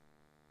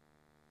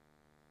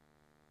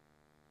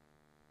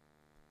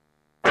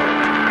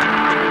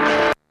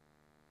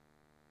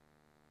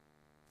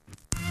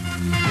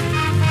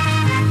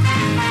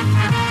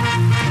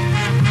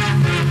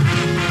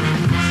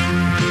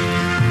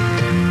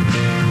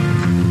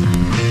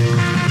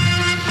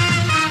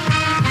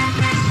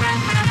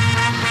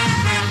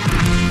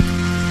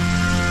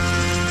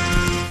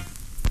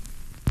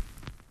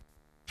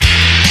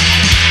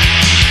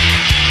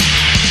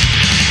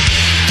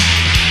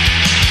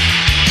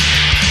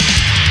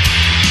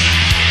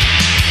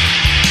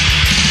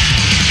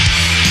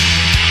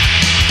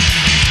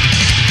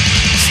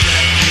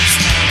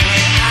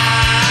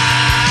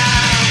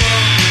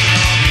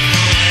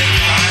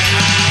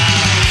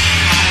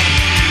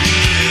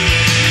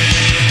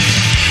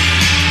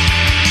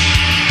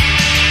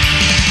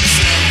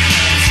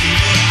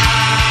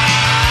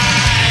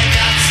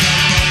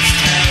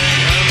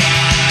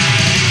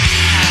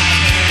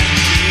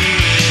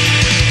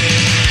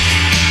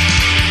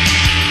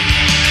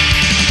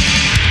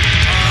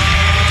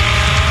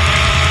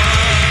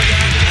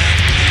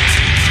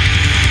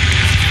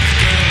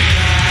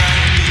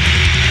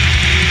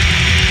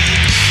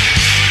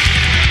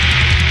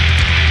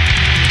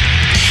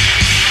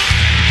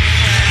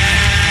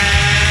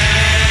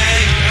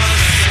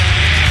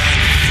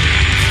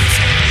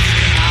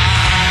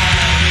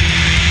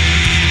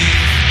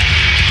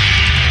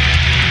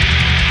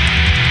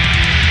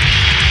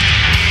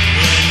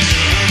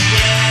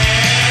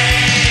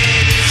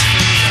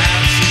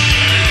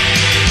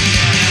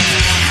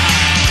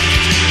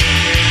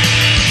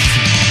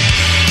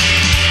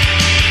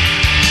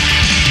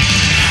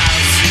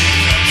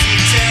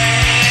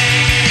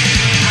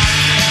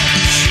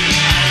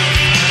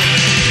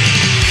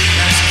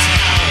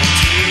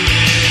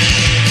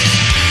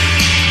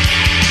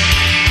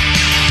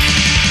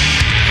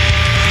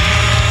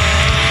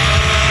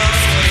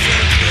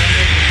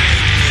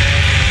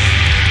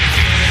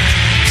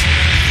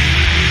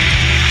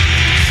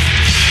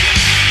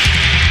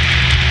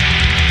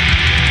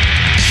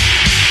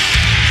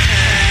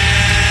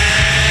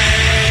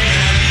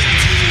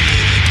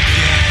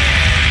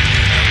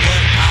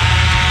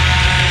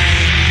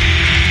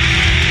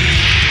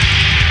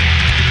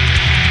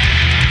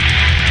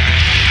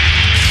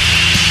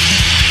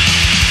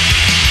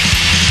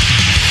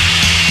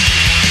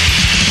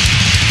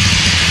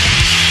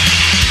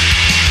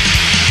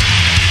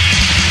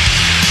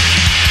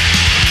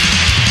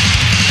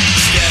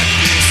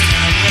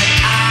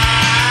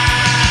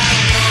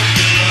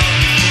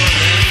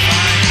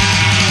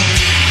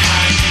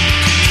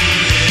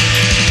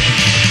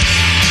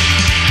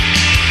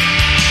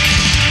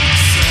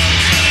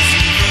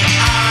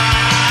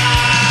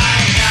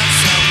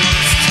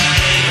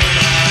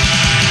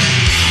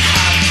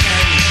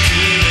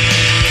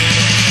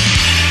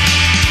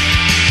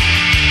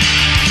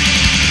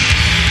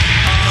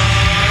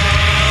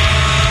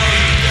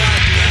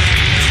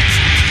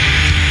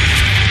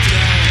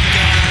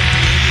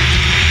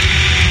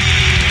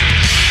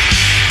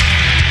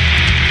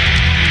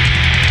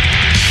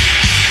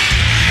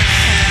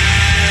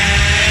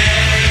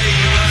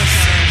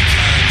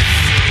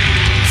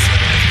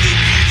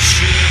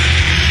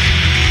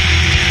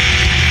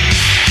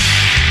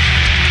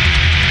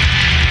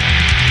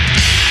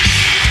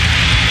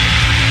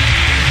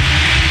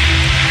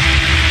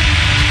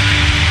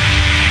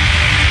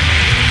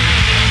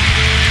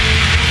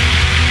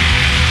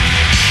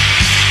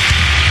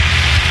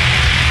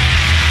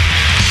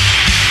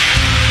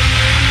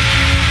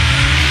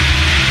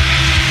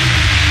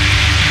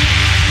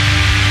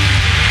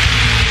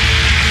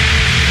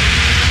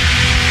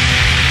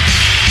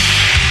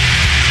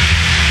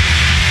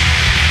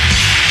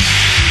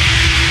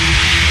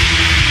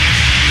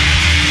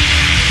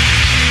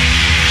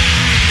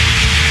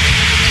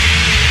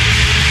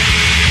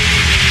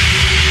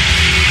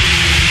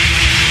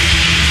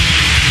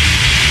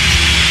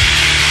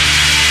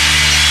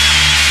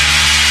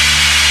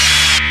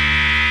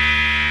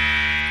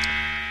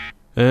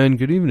and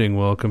good evening.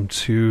 Welcome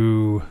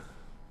to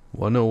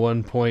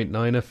 101.9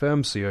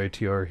 FM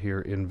CITR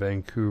here in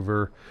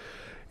Vancouver.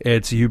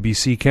 It's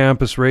UBC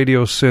Campus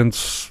Radio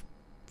since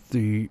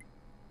the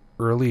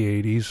early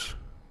 80s,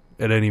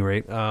 at any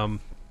rate. And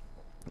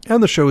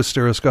the show is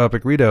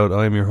Stereoscopic Readout.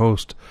 I am your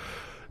host,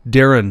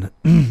 Darren.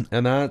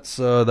 And that's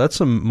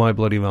a My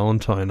Bloody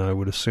Valentine. I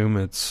would assume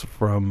it's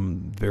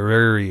from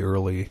very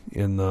early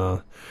in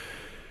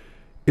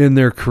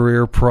their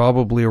career,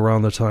 probably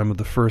around the time of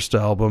the first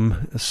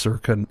album,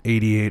 circa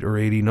 88 or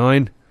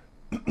 89,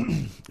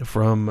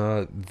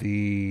 from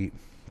the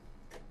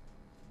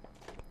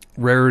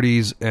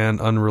Rarities and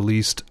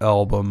Unreleased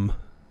album.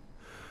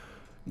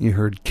 You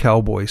heard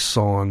Cowboy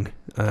Song,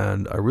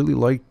 and I really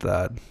liked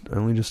that. I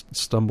only just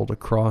stumbled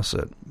across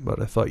it,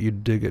 but I thought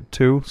you'd dig it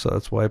too, so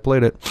that's why I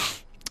played it.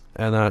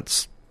 And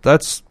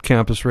that's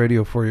campus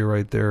radio for you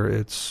right there.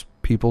 It's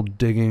people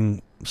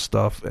digging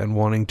stuff and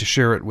wanting to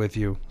share it with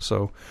you.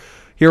 So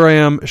here I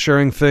am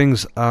sharing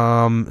things.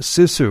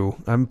 Sisu,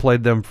 I haven't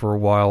played them for a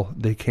while.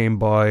 They came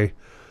by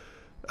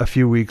a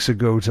few weeks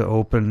ago to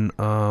open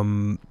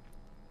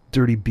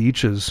Dirty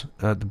Beaches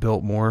at the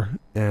Biltmore,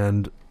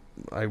 and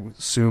I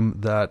assume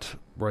that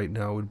right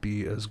now would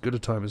be as good a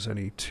time as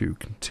any to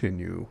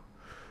continue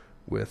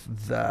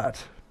with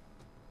that.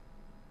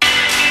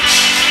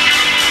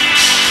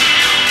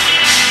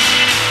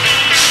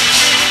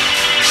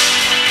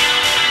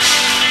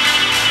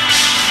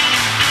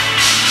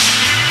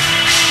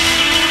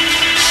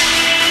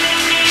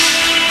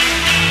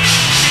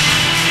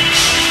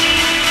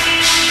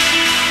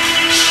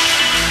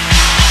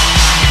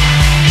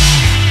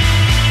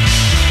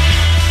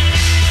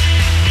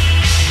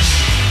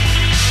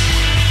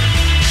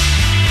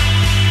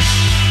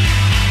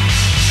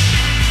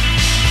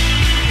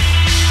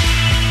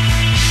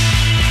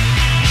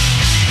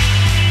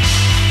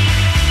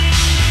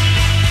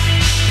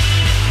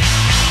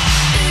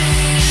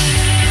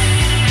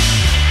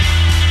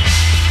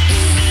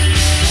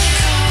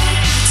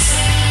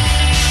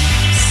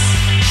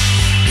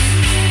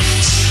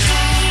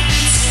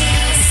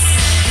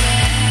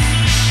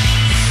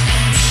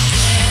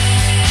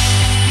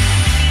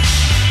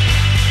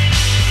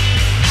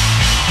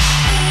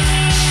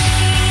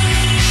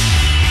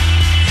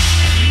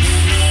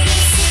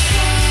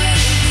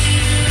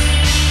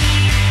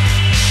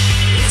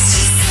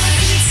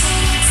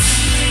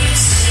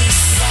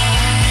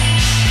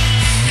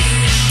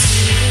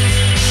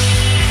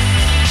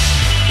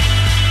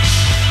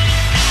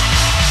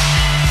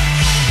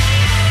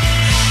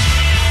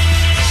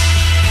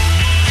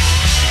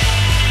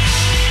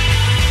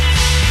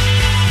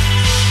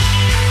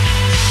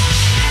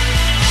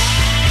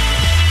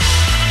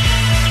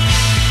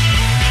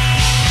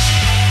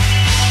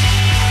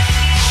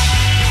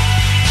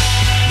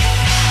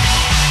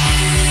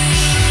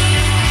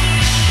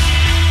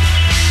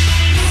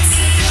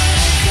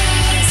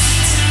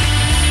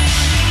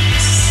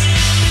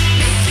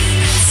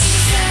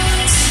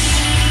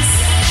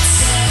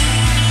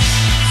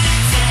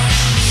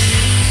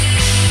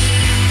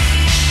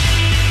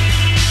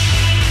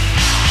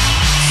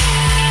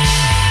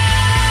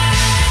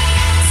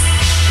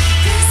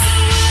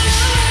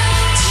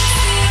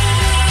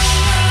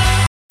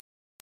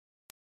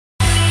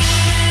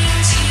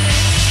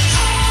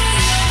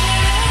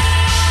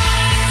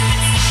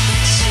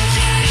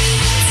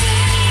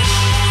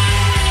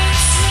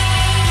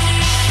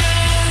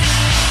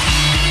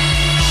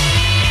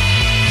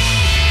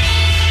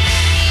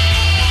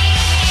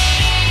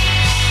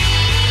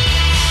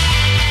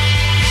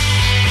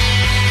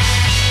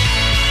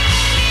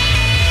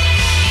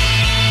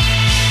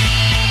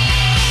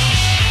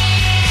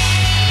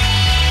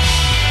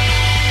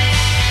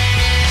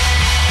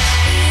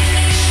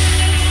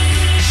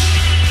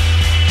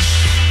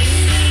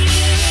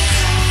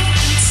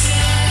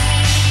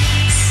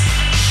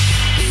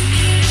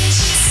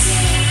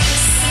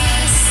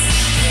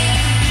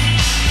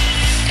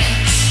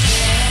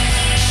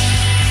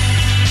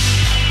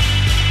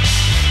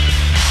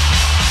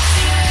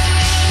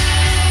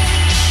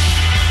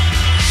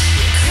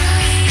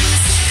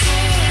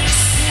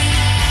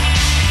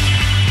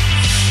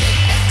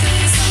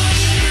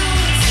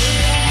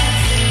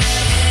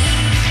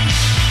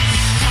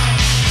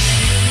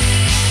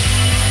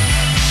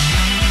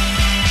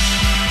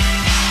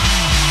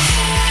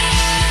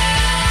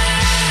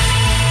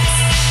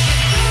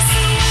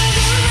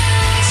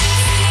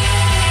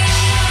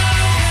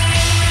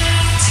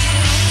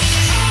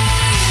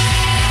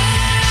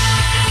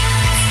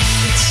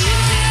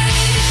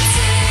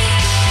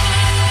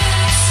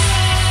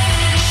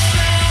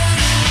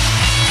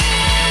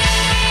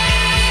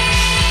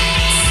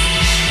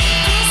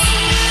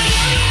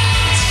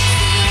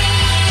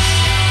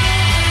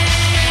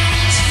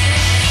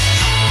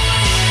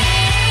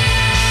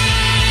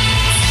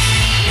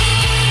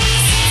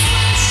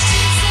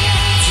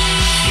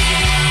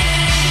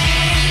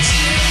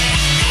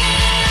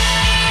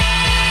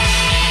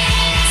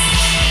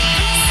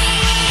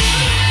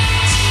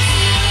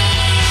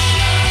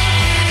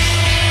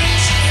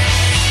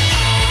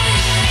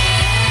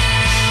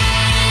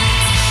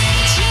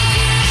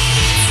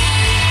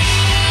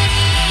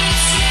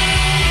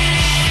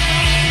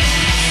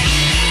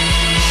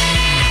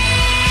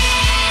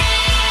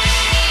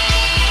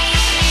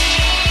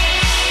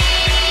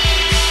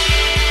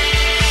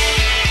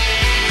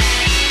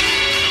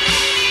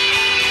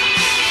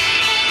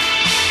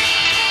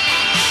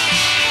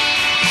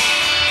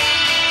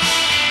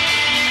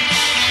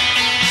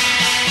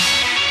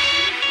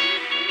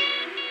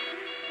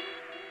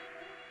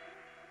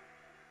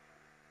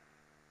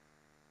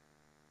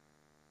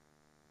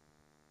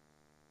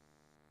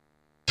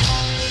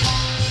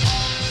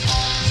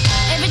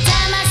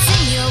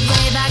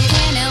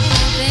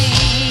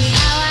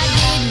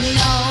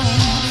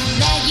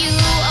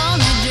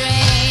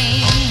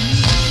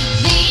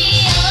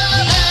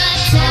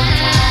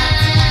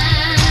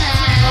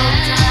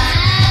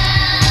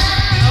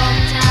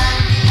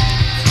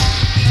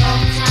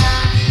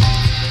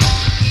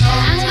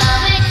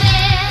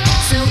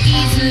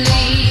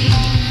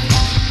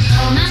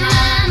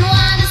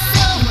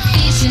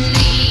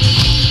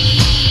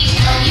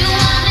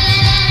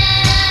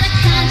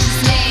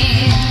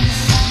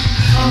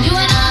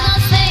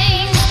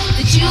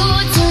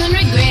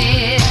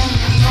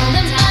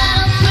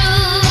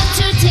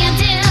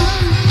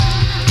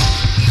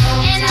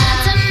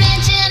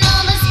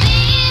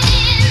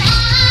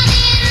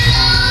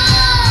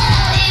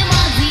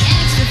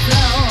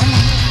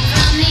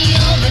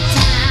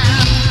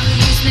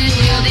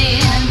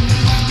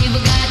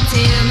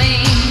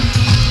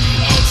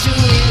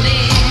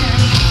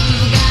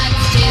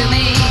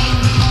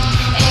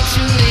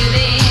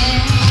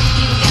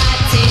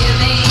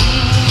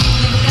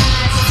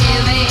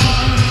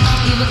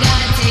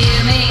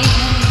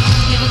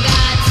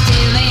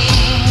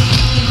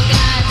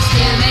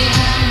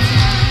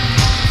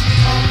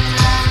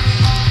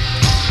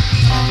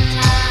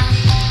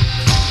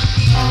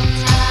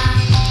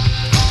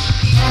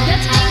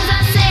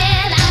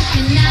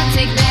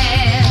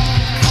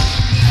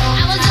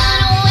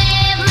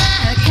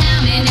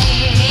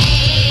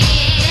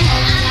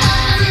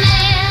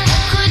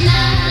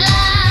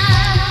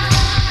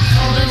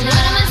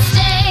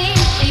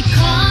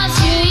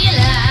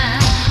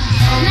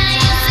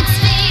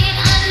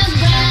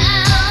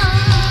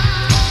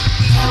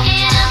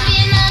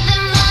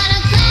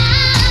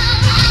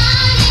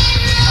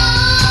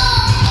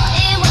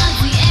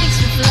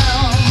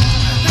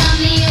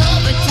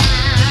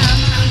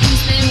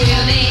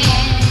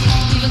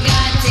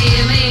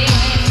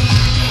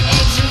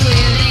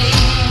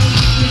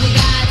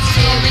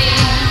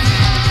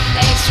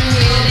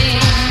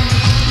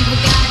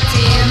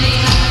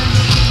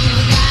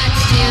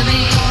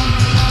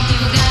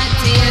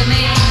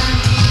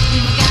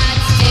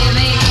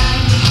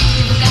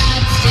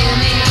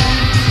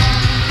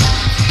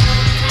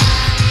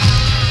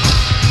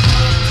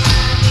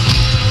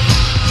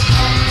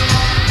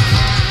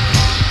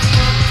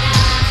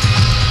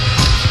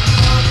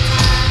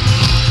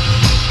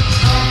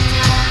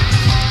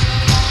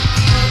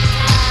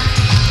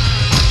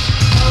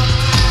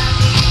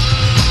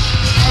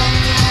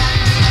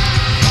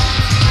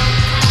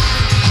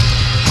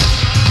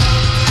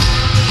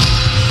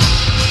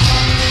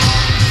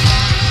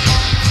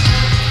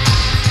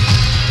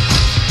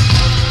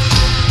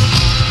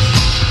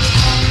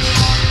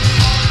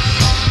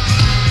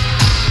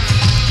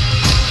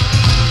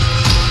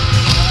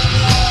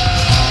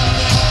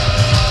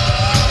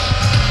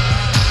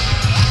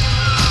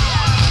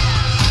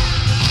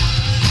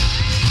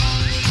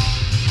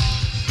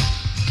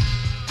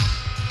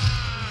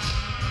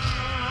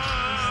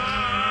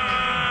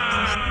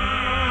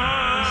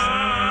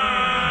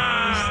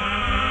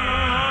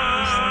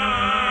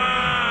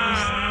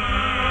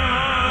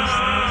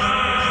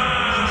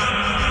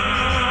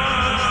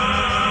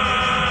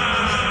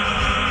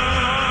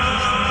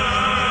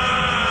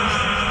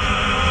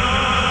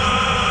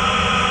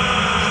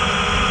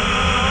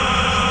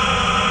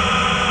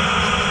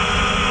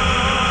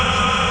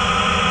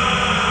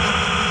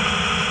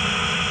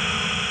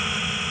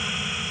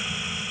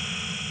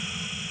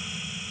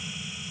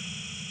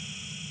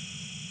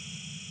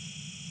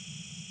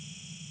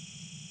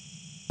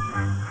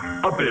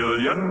 $1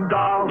 billion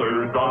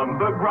on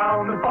the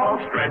ground, all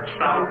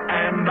stretched out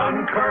and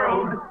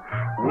uncurled,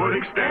 would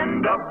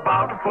extend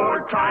about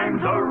 4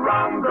 times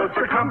around the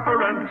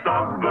circumference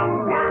of the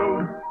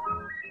world.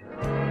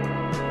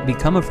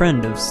 Become a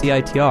friend of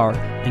CITR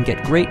and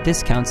get great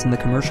discounts in the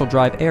Commercial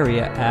Drive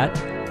area at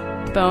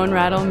Bone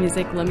Rattle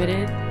Music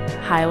Limited,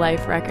 High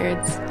Life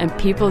Records, and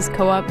People's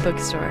Co-op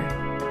Bookstore.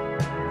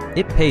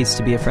 It pays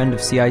to be a friend of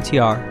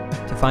CITR.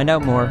 To find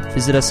out more,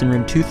 visit us in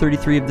room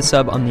 233 of the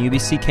Sub on the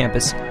UBC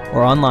campus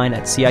or online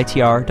at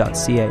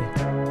citr.ca.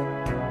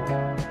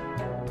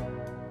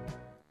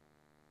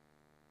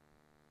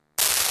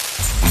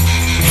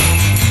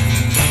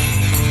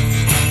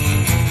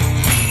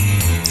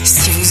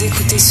 Si vous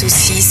écoutez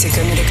ceci, c'est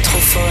qu'un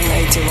électrophone a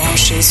été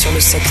branché sur le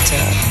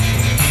secteur.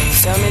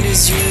 Fermez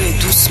les yeux et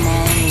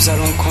doucement, nous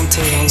allons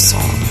compter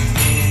ensemble.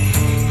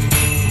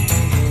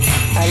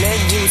 À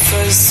l'aide d'une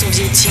feuille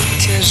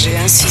soviétique, j'ai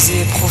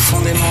incisé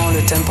profondément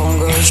le tympan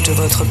gauche de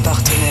votre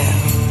partenaire.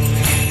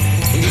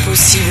 Il est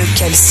possible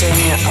qu'elle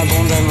saigne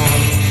abondamment.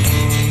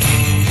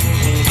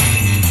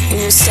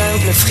 Une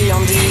simple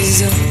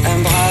friandise, un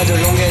bras de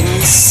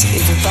longanise, et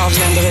vous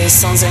parviendrez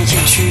sans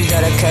inquiétude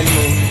à la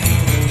calmer.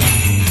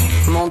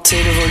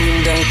 Montez le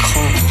volume d'un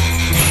cran.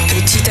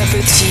 Petit à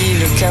petit,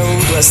 le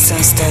chaos doit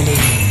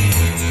s'installer.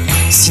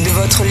 Si de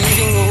votre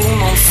living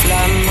room en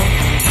flamme,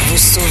 vous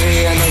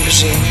sauvez un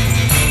objet,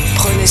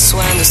 prenez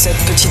soin de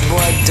cette petite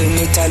boîte de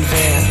métal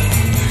vert.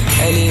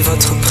 Elle est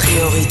votre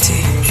priorité.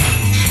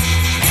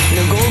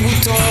 Le gros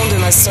bouton de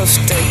ma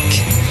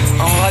Softec,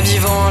 en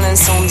ravivant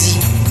l'incendie,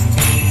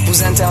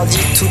 vous interdit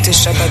tout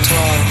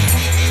échappatoire.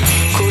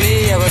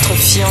 Collé à votre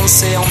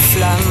fiancé en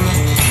flamme,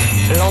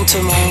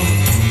 lentement,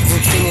 vous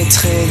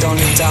pénétrez dans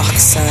le dark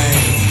side.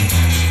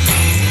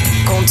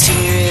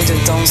 Continuez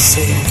de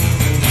danser.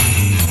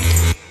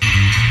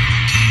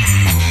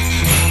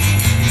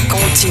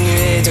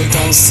 Continuez de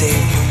danser.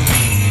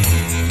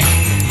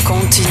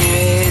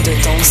 Continuez de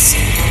danser.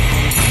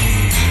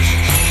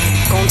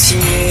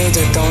 Continuez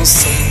de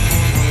danser.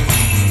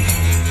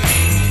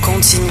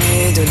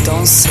 Continuez de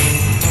danser.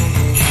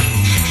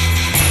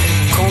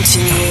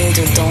 Continuez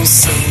de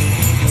danser.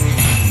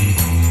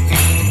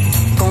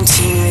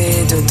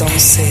 Continuez de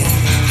danser.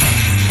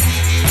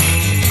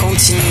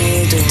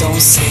 Continuez de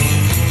danser.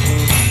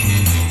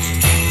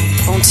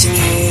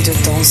 Continuez de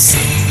danser.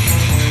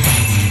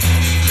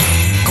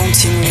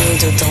 Continuez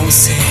de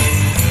danser.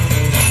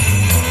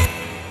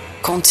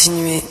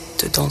 Continuez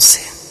de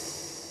danser.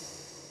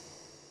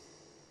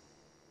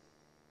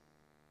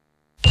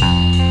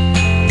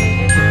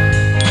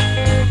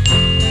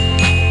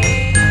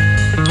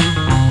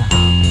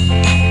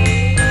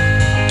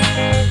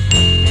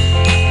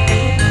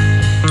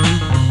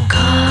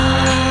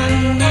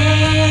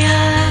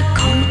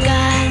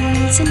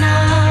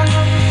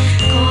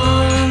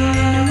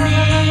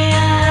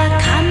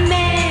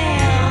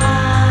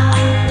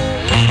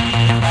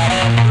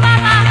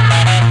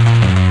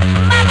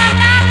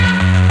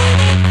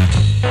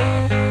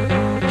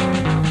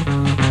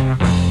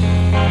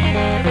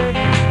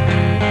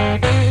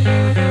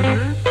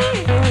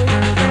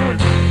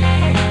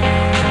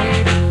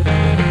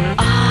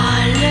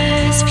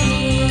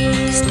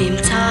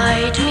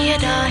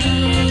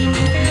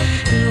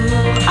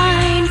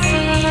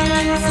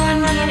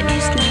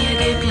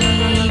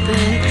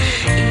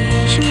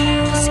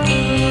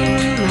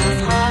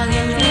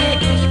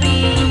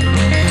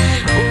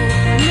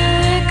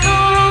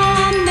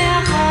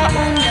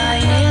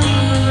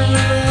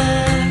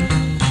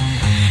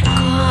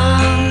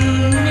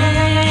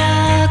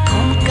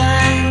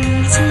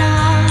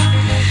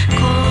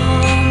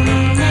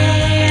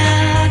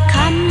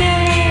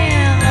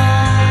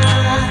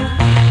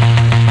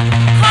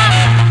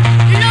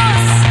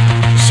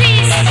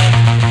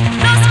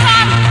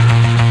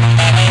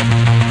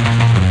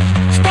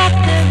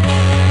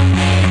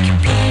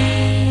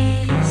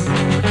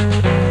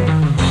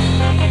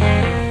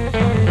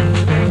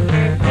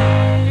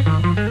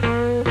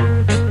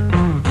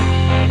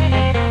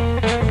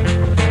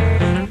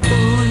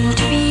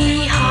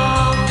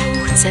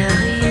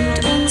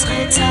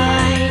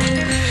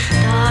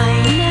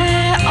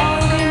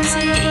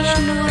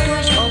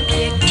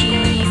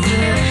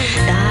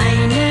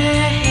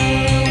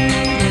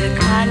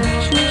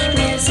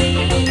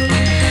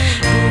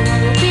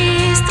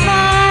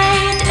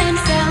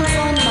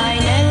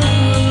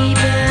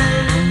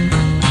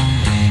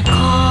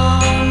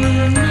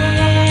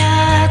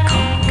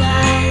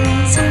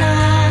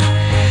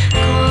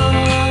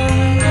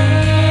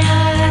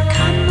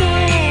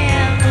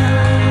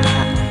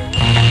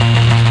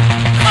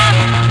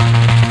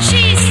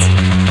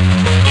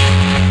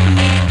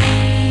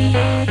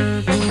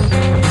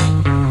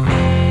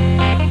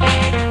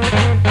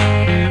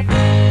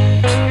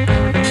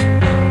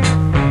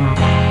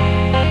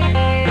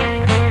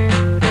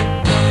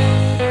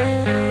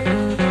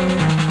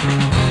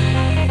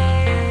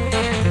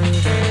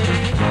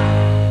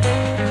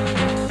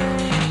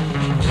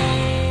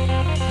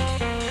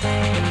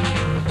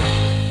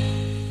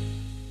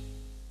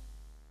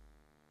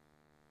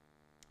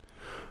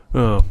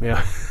 Oh,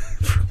 yeah.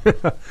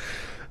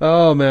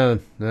 Oh,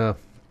 man. Yeah.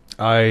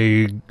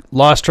 I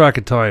lost track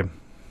of time.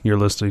 You're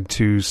listening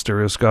to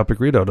Stereoscopic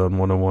Readout on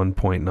 101.9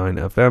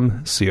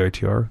 FM,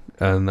 CITR.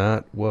 And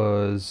that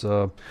was...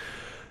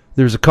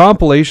 there's a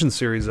compilation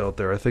series out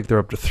there. I think they're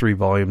up to 3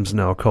 volumes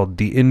now called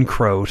Die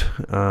Unkraut,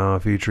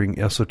 featuring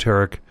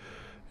esoteric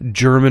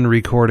German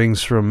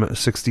recordings from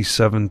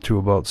 67 to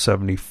about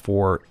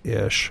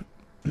 74-ish.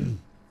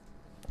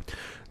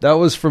 That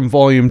was from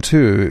volume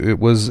 2. It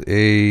was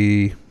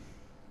a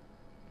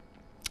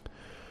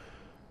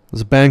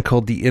band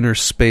called The Inner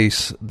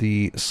Space.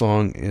 The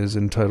song is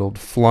entitled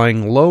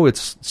Flying Low.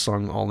 It's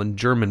sung all in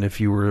German if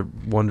you were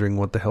wondering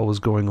what the hell was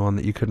going on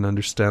that you couldn't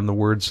understand the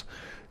words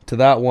to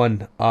that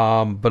one.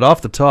 But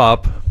off the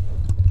top,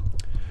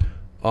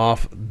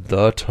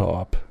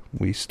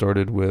 we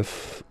started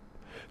with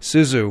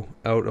Sisu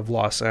out of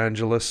Los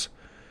Angeles.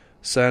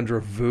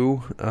 Sandra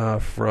Vu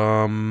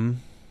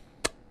from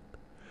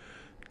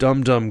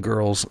Dum Dum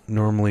Girls.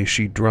 Normally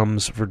she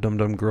drums for Dum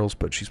Dum Girls,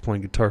 but she's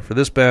playing guitar for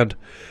this band.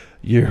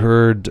 You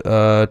heard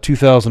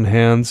 2,000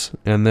 Hands,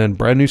 and then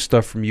brand new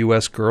stuff from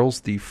US Girls,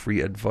 the Free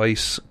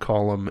Advice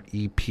column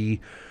EP. It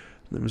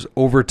was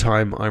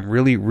Overtime. I'm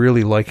really,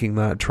 really liking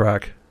that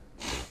track.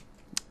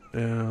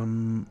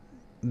 The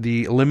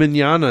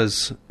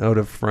Liminianas out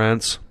of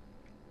France.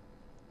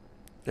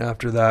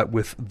 After that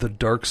with The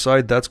Dark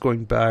Side. That's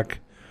going back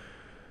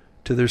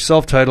to their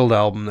self-titled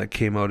album that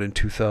came out in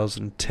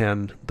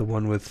 2010. The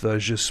one with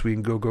Je suis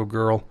une go-go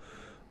girl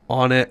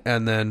on it.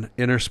 And then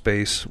Inner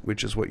Space,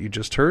 which is what you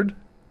just heard.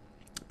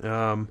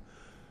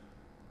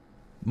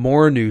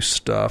 More new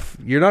stuff.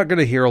 You're not going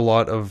to hear a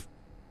lot of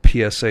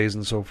PSAs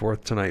and so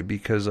forth tonight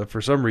because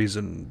for some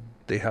reason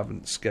they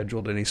haven't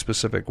scheduled any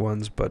specific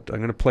ones, but I'm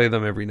going to play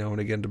them every now and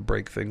again to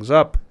break things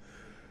up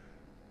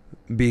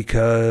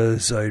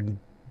because I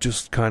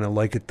just kind of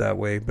like it that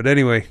way. But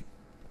anyway,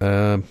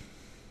 Mazzy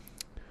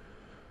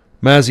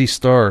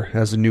Star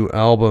has a new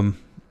album.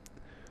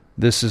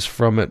 This is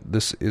from it.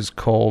 This is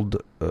called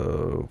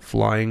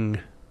Flying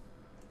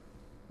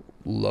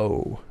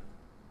Low.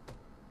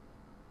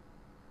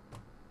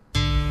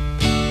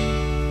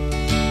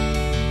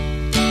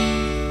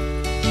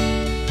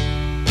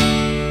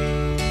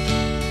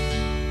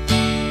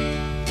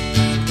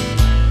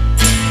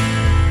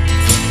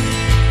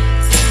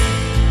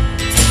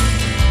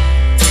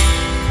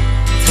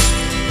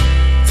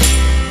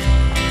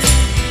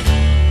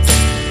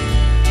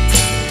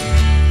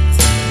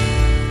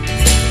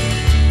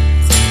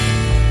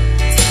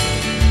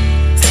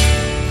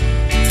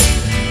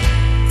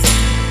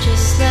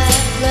 Just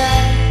like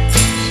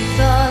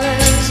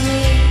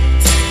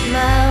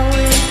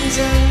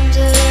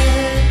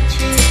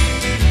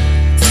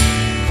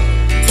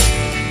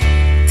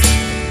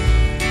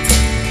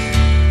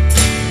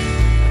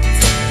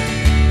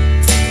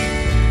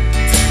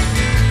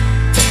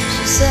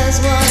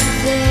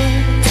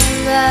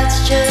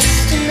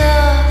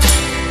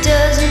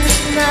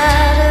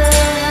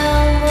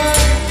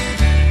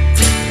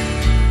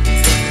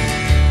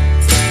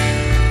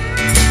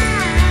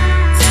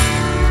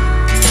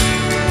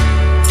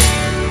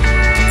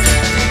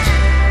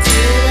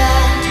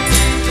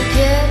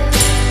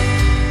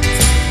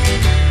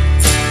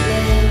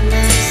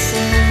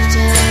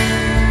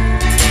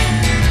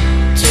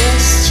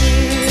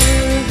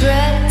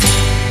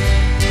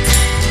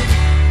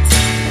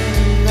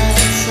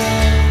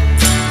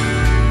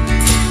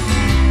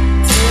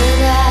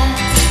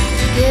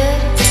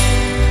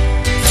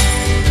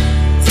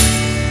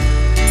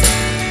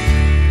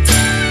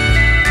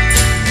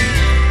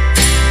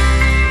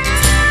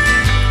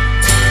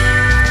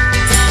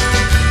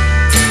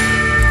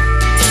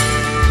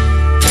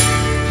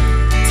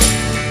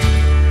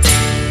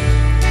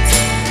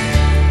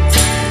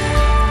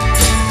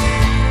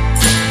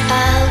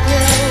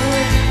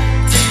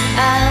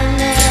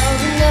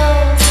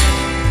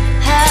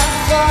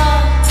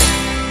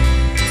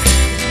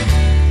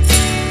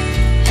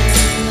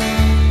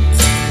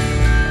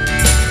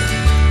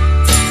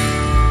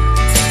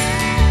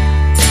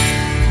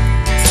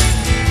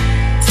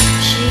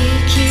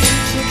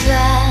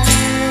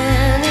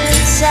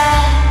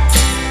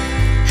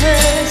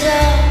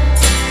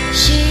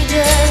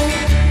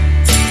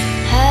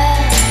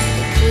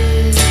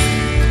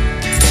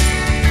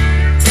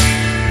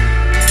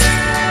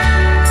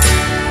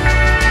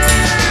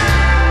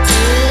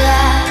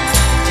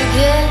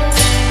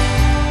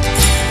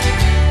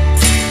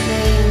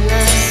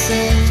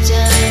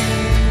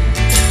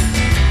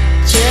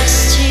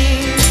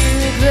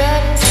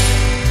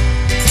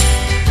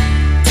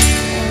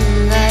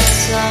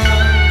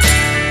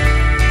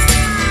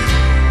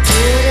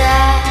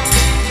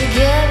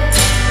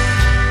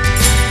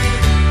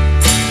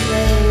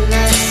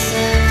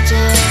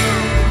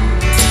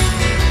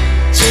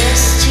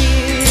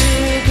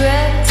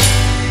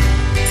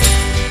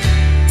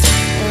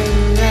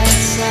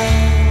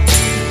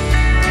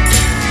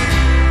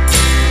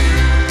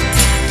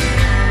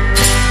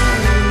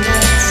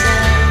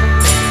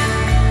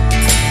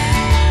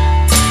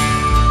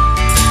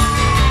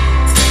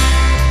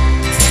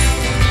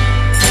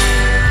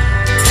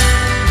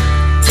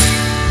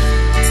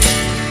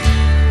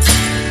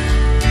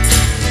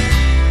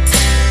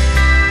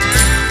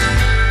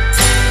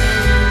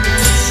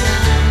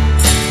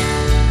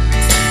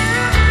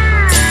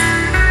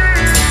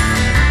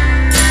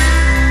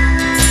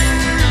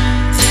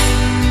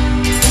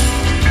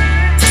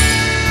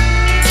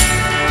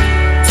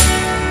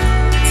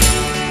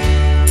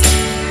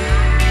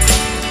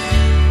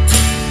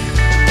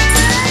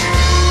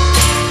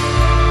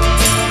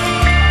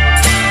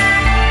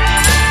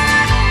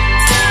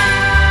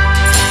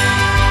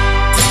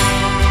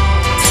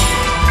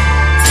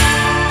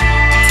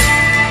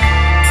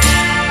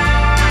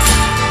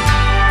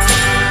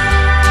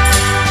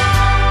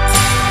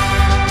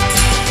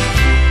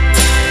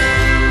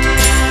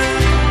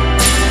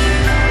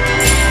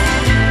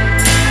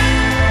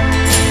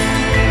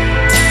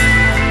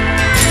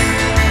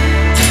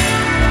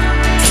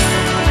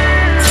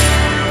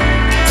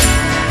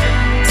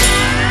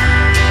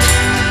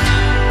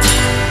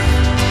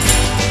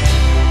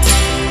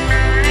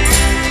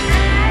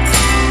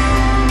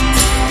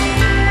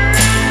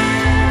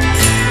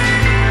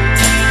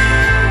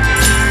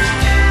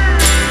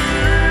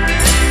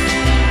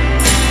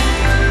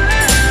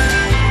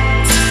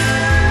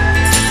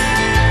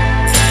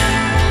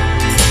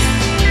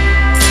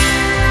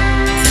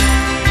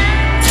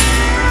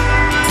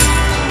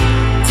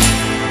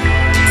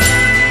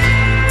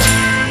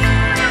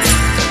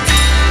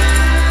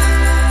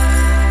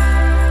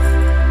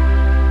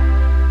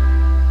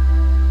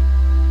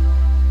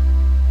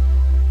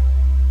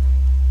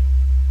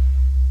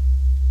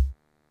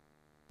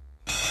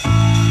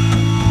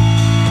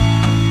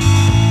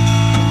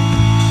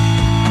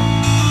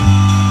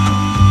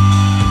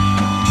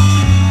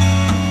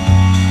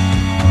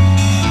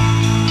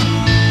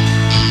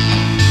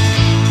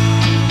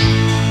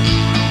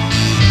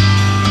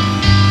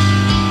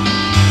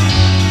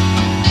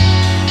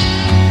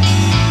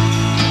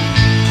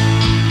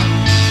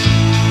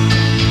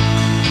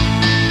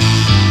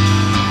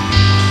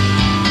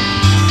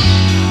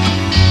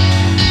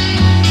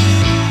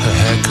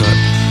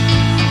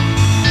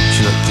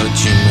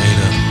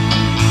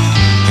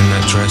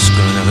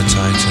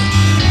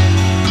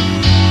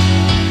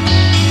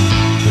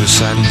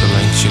saddened the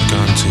lengths you'd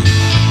gone to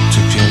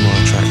appear more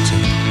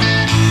attractive.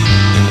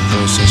 In the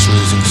process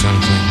losing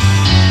something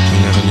we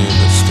never knew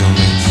but still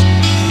miss.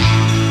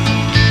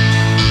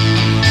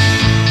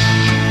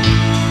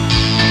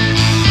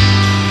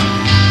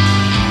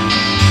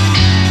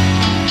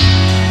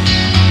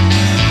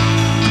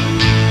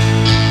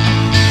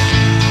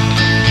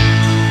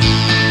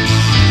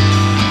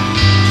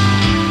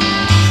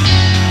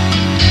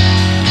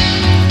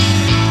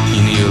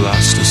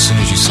 As soon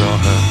as you saw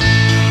her,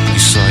 you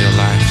saw your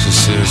life as a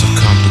series of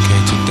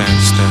complicated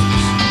dance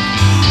steps.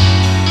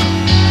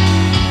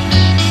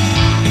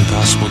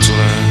 Impossible to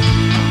learn,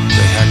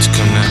 they had to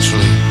come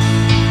naturally.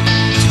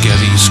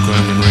 Together you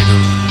squirmed and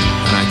wriggled,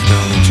 and I could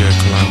only jerk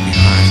along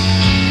behind.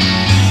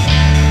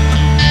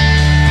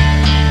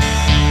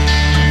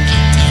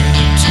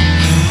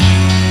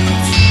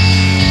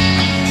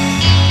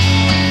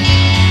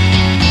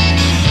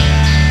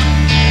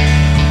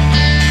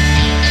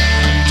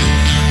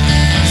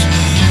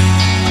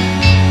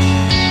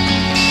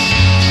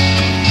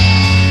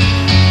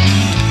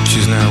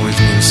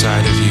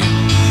 Inside of you,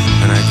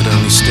 and I could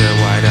only stare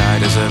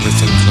wide-eyed as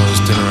everything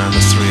closed in around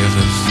the three of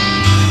us.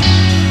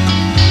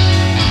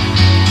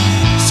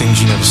 Things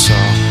you never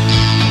saw,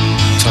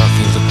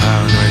 talking of the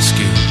power and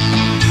rescue,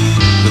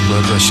 the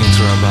blood rushing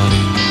through our body,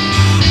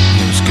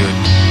 and it was good.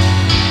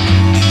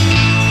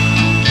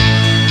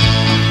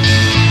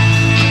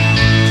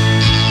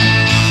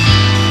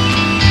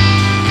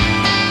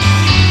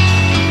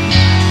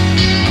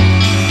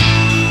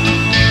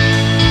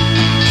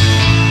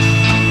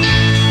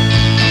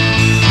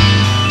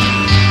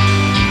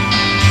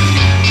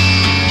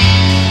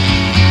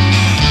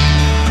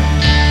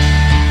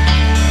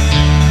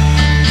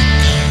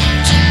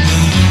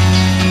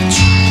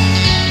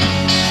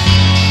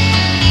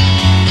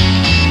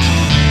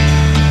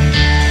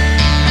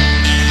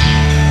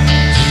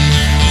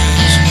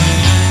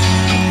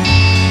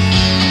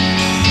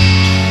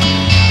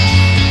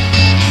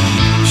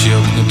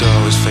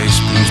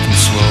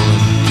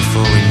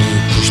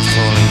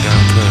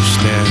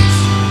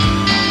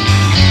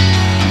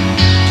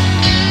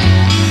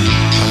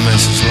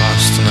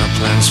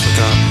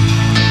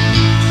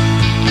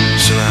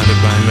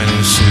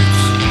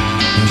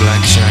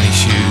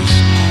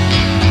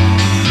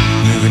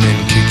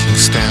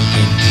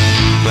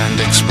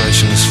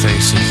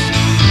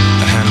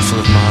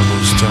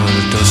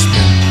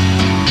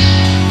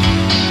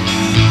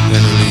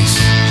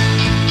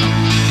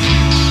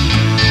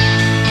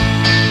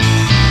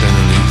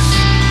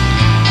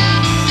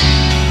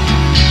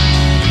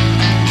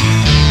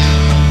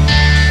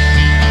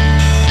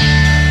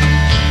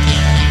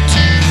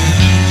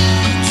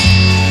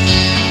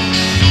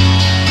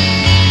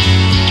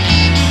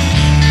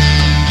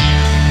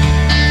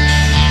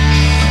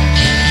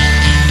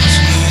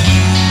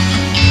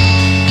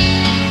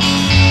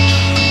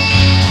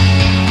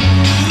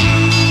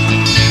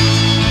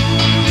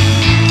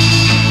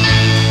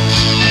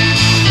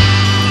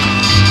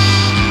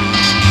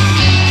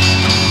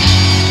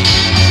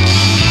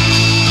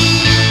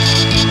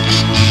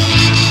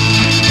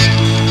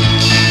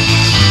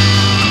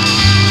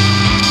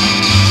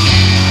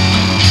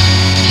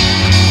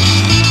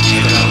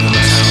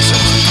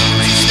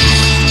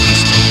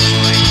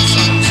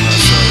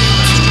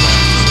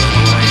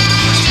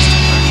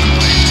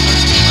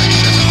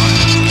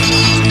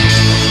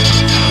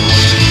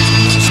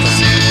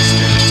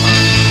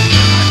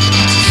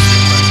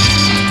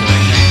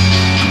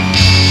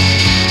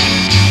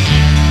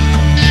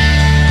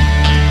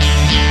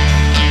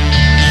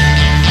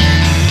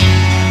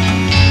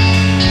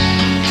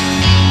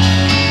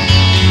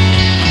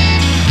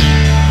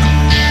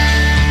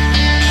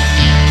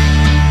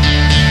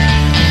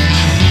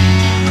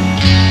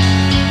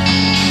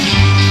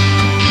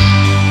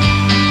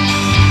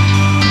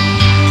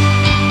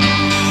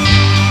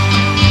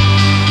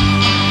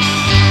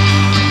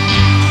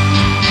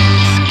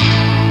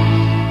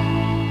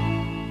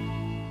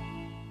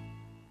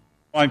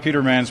 I'm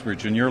Peter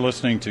Mansbridge, and you're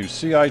listening to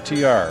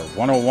CITR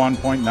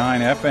 101.9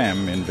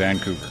 FM in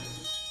Vancouver.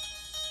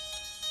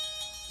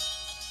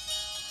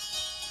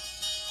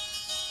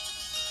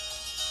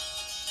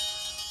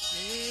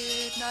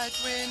 Midnight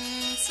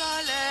winds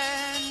are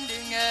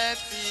landing at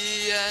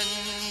the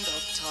end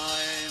of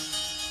time.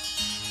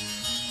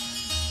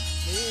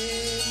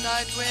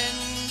 Midnight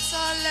winds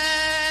are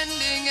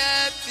landing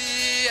at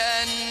the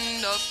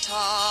end of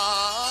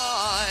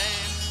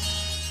time.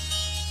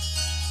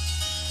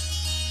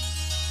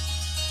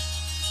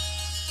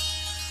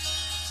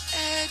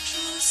 A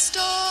true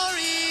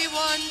story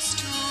wants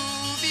to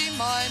be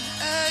mine.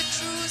 A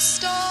true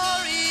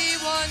story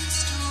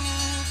wants to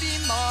be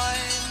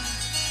mine.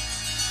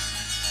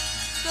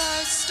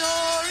 The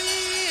story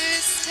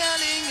is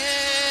telling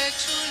a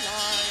true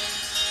lie.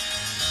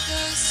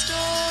 The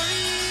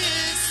story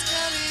is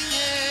telling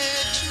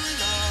a true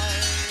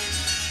lie.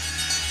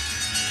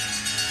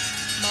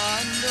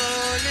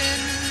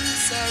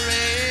 Mandolins are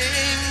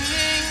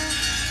ringing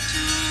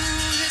to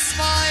his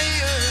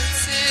fire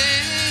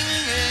singing.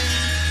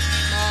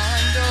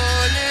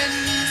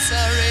 Mandolins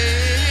are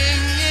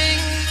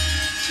ringing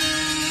to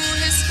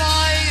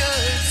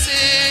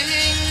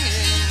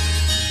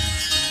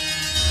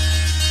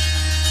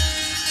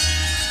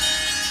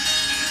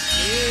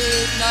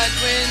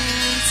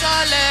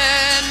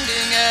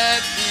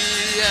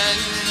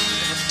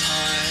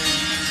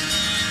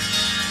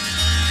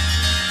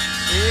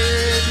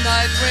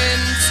Midnight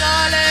winds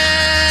are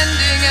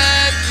landing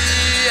at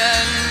the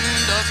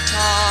end of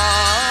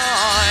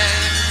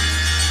time.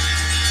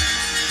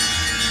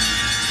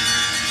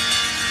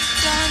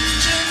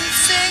 Dungeons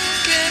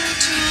sink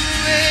into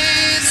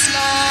a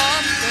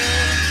slumber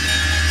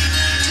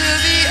to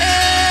the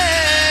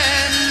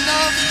end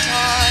of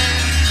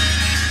time.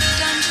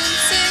 Dungeons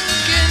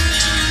sink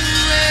into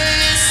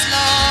a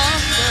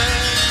slumber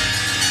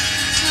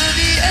to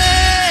the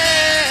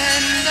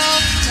end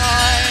of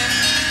time.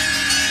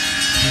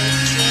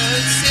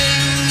 Hatred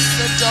sings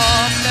the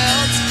dawn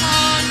bells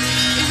on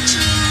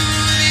into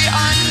the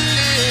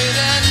unlit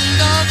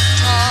end of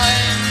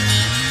time.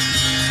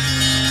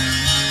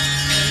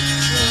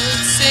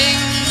 Hatred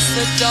sings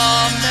the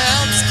dawn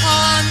bells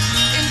on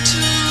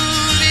into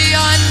the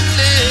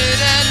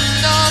unlit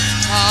end of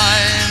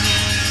time.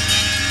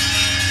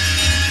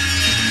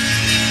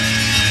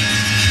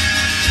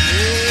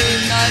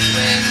 Midnight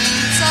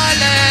winds are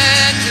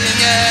landing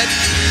at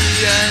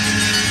the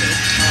end of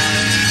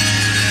time.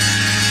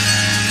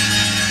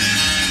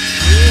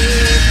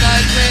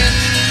 Midnight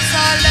winds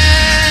are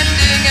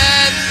landing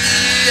at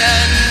the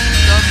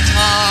end of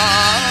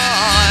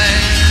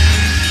time.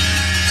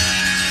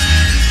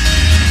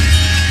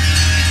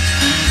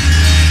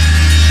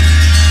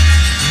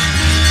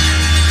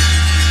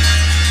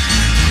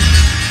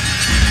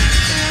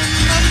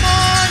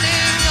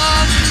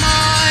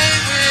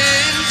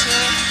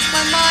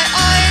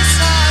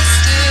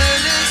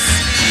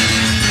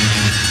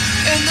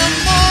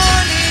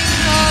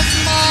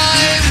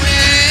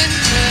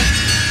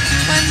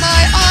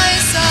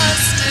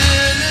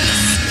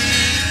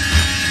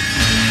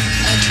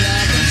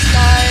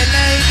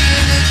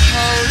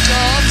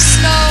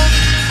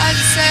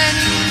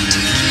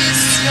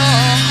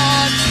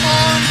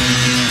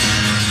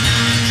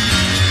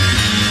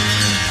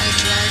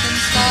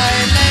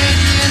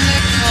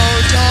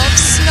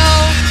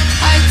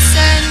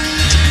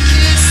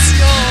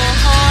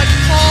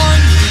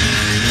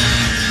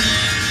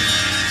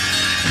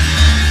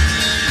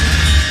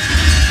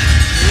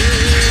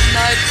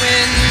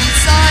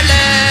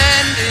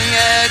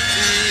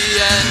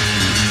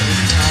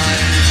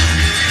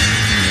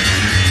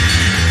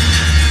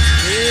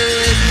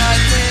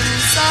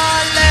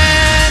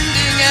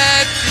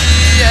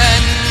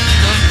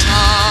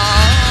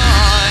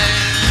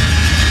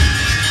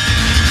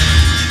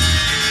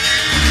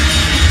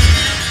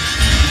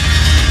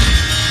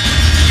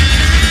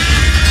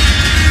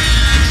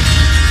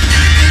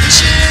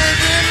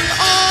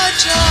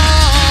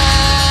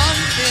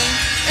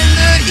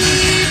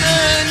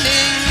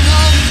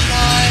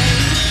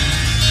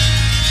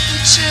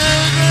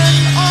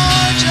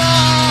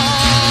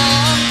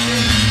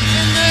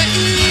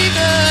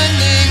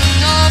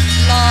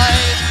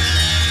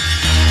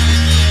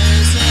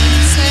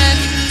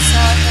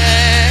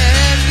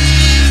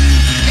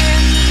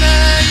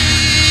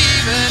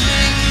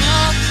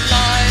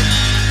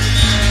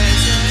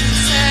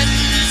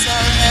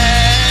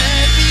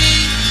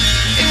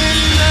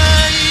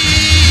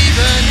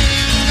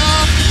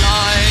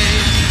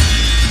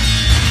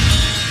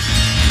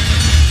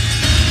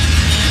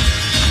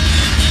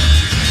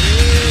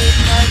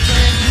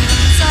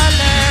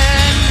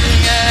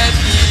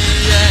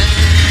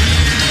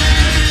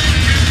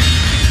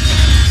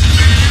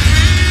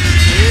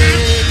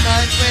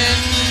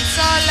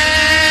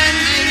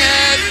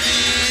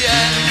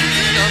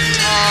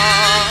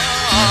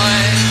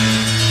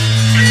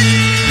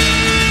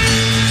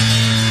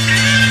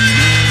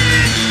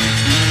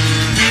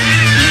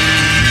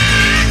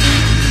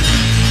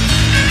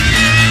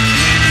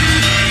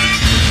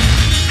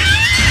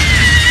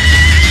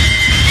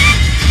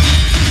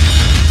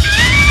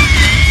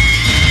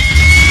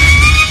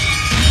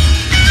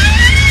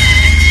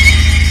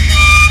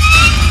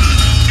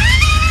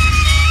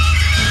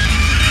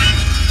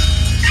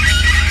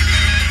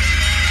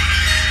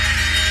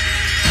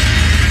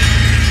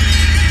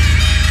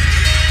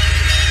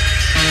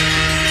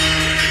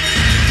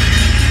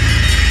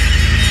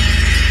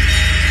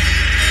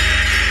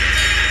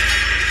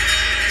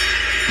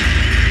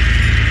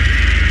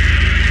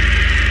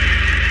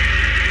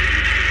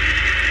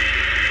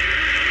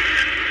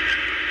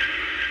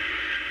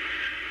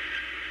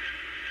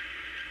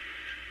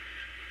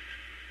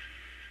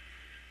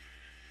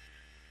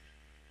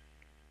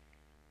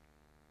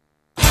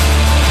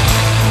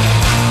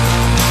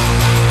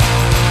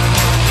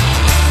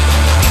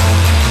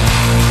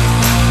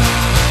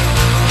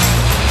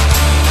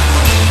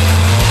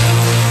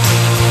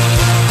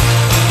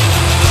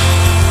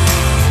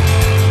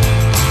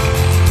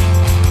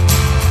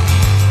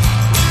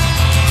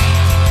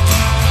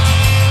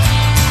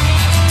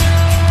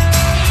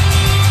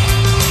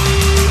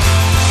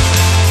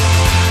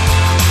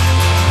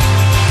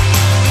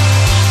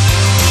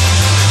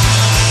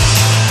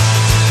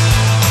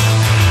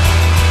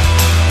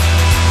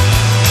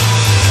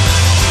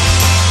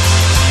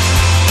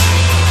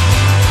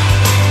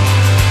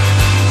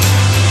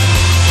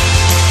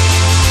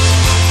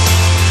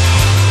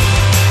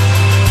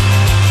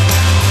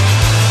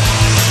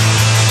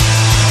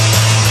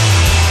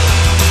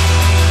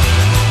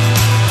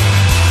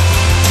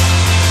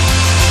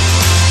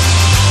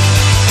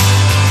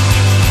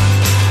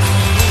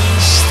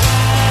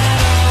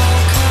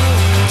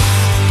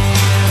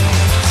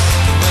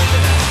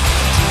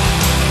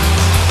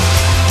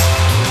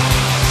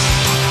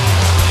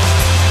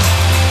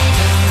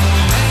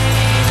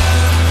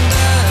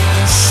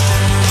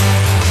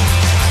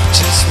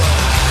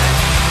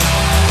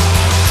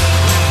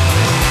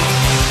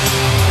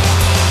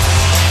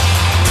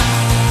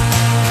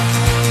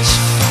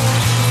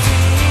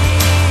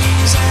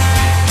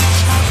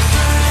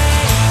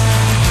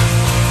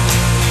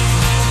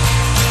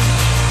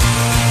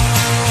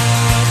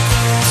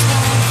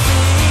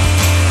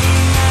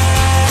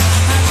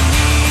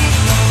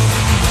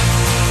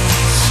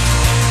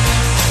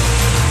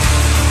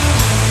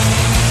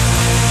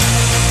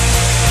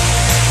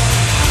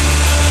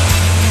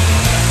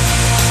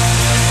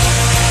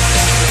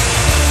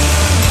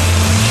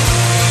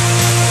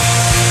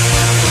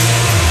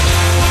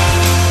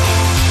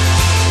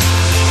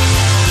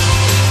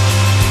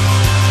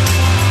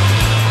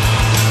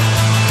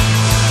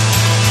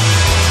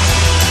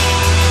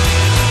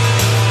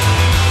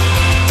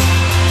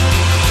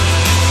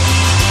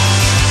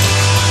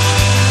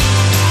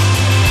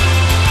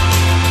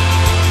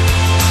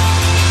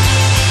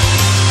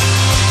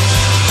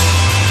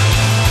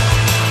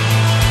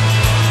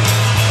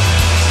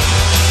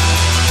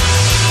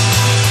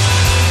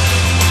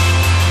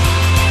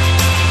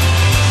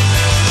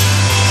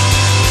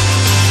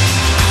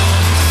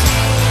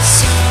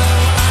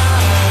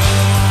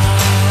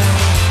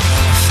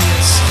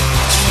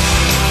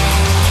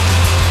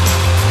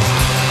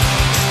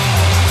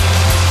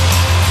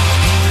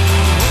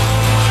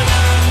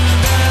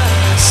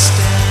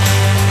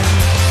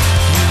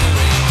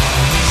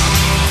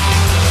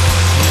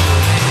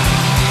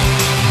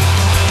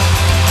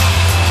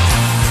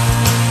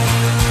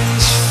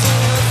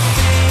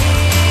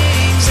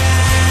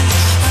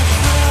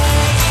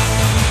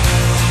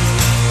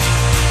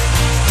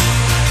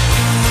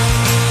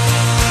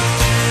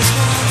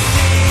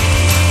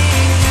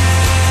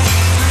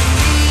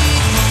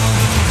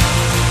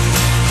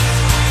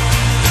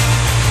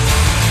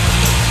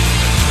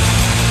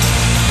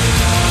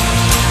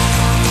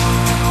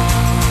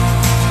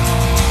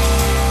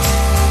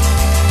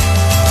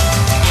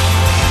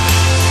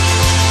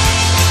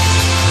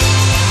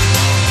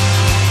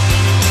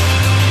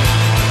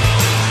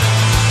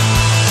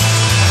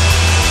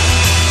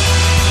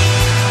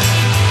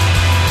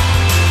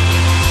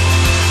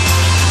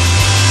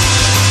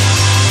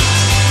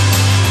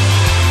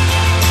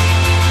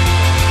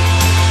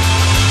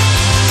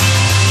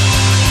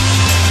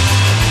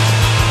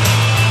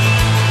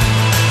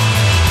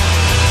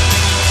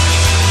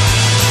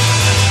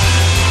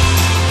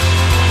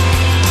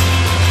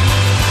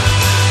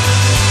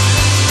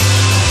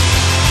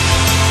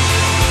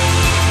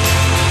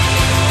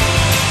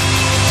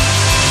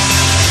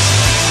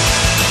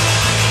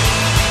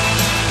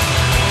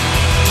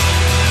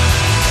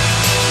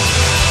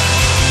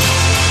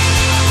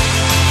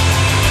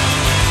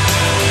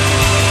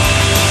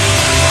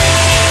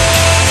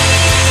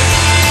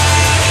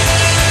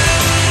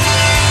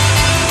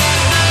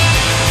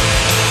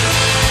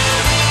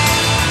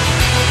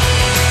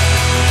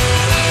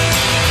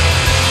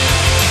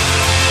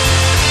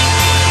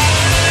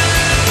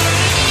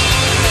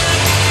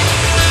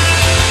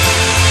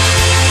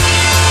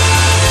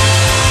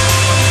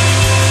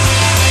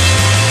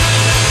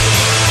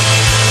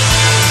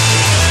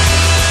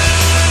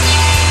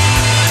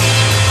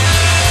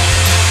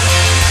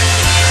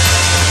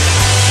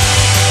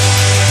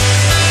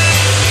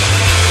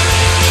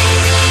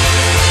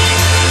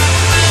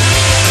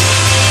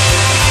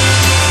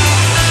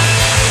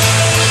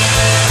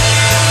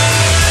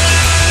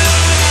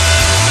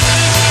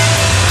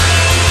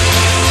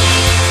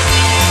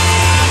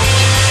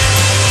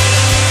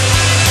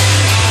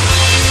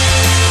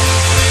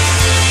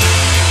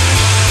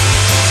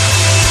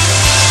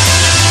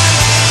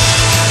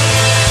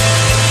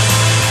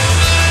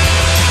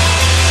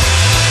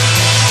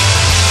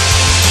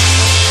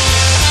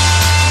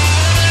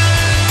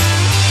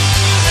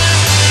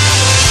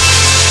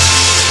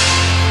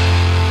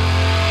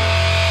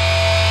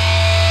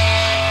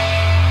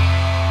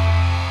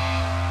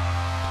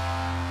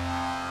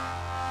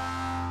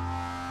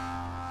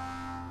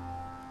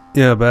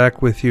 Yeah,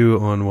 back with you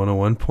on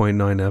 101.9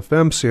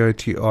 FM,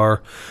 CITR.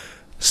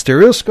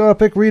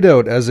 Stereoscopic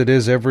Readout, as it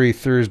is every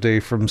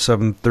Thursday from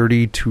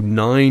 7:30 to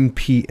 9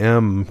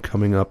 p.m.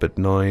 Coming up at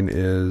 9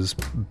 is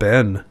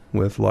Ben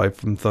with Live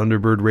from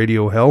Thunderbird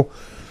Radio Hell.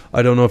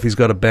 I don't know if he's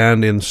got a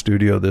band in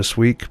studio this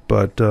week,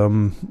 but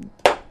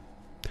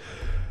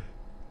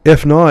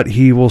if not,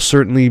 he will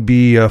certainly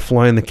be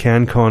flying the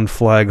CanCon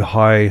flag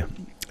high,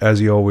 as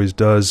he always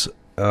does.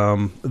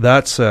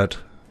 That set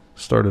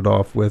started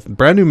off with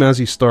brand new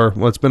Mazzy Star.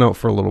 Well, it's been out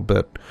for a little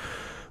bit,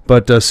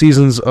 but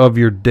Seasons of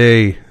Your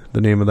Day,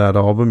 the name of that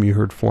album. You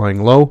heard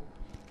Flying Low.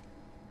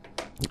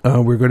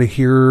 We're going to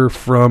hear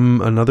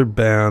from another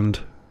band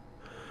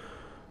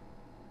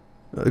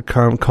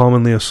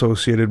commonly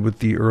associated with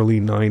the early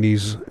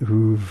 90s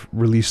who've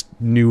released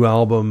new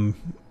album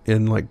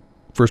in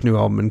first new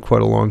album in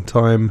quite a long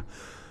time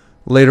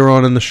later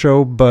on in the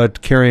show,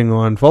 but carrying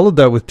on. Followed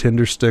that with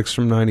Tindersticks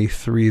from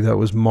 93. That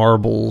was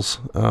Marbles.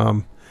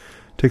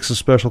 Takes a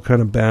special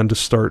kind of band to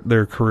start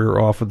their career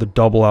off with a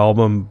double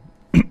album.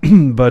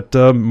 But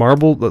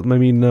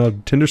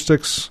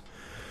Tindersticks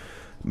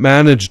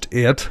managed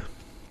it.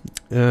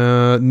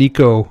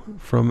 Nico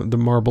from the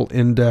Marble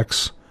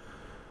Index,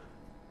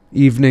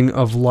 Evening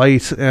of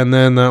Light, and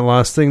then that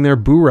last thing there,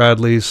 Boo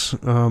Radley's.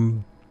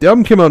 The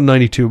album came out in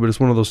 92, but it's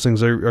one of those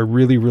things I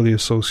really, really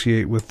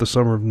associate with the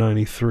summer of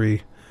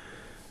 93.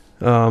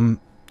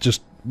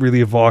 Just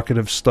really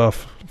evocative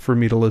stuff for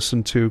me to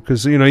listen to,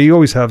 because you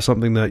always have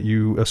something that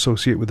you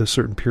associate with a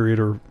certain period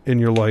or in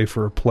your life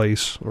or a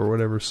place or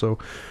whatever. So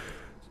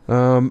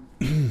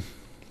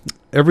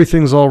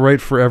Everything's All Right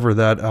Forever,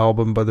 that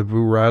album by the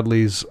Boo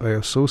Radleys, I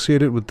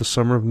associate it with the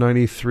summer of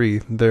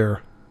 93.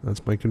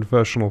 That's my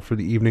confessional for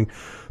the evening.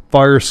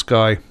 Fire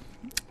Sky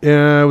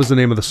was the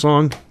name of the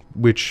song,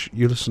 which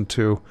you listened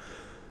to.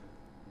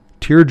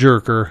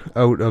 Tearjerker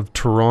out of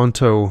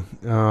Toronto.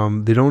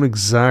 They don't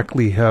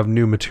exactly have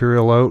new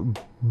material out,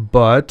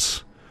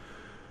 but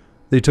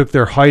they took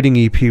their Hiding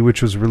EP,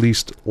 which was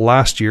released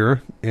last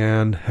year,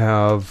 and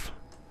have...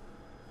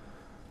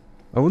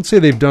 I wouldn't say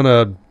they've done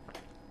a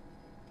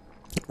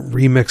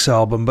remix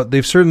album, but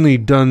they've certainly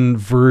done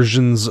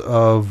versions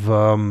of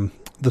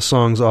the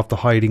songs off the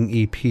Hiding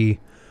EP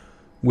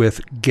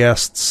with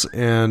guests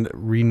and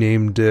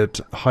renamed it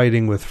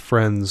Hiding with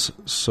Friends.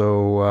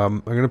 So I'm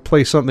going to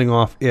play something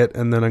off it,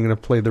 and then I'm going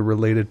to play the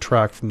related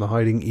track from the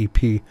Hiding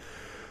EP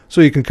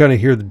so you can kind of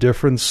hear the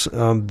difference.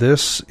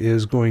 This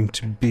is going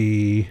to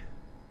be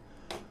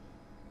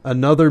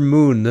Another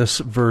Moon. This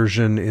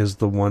version is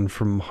the one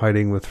from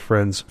Hiding with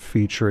Friends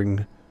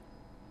featuring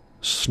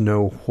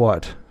Snow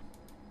What.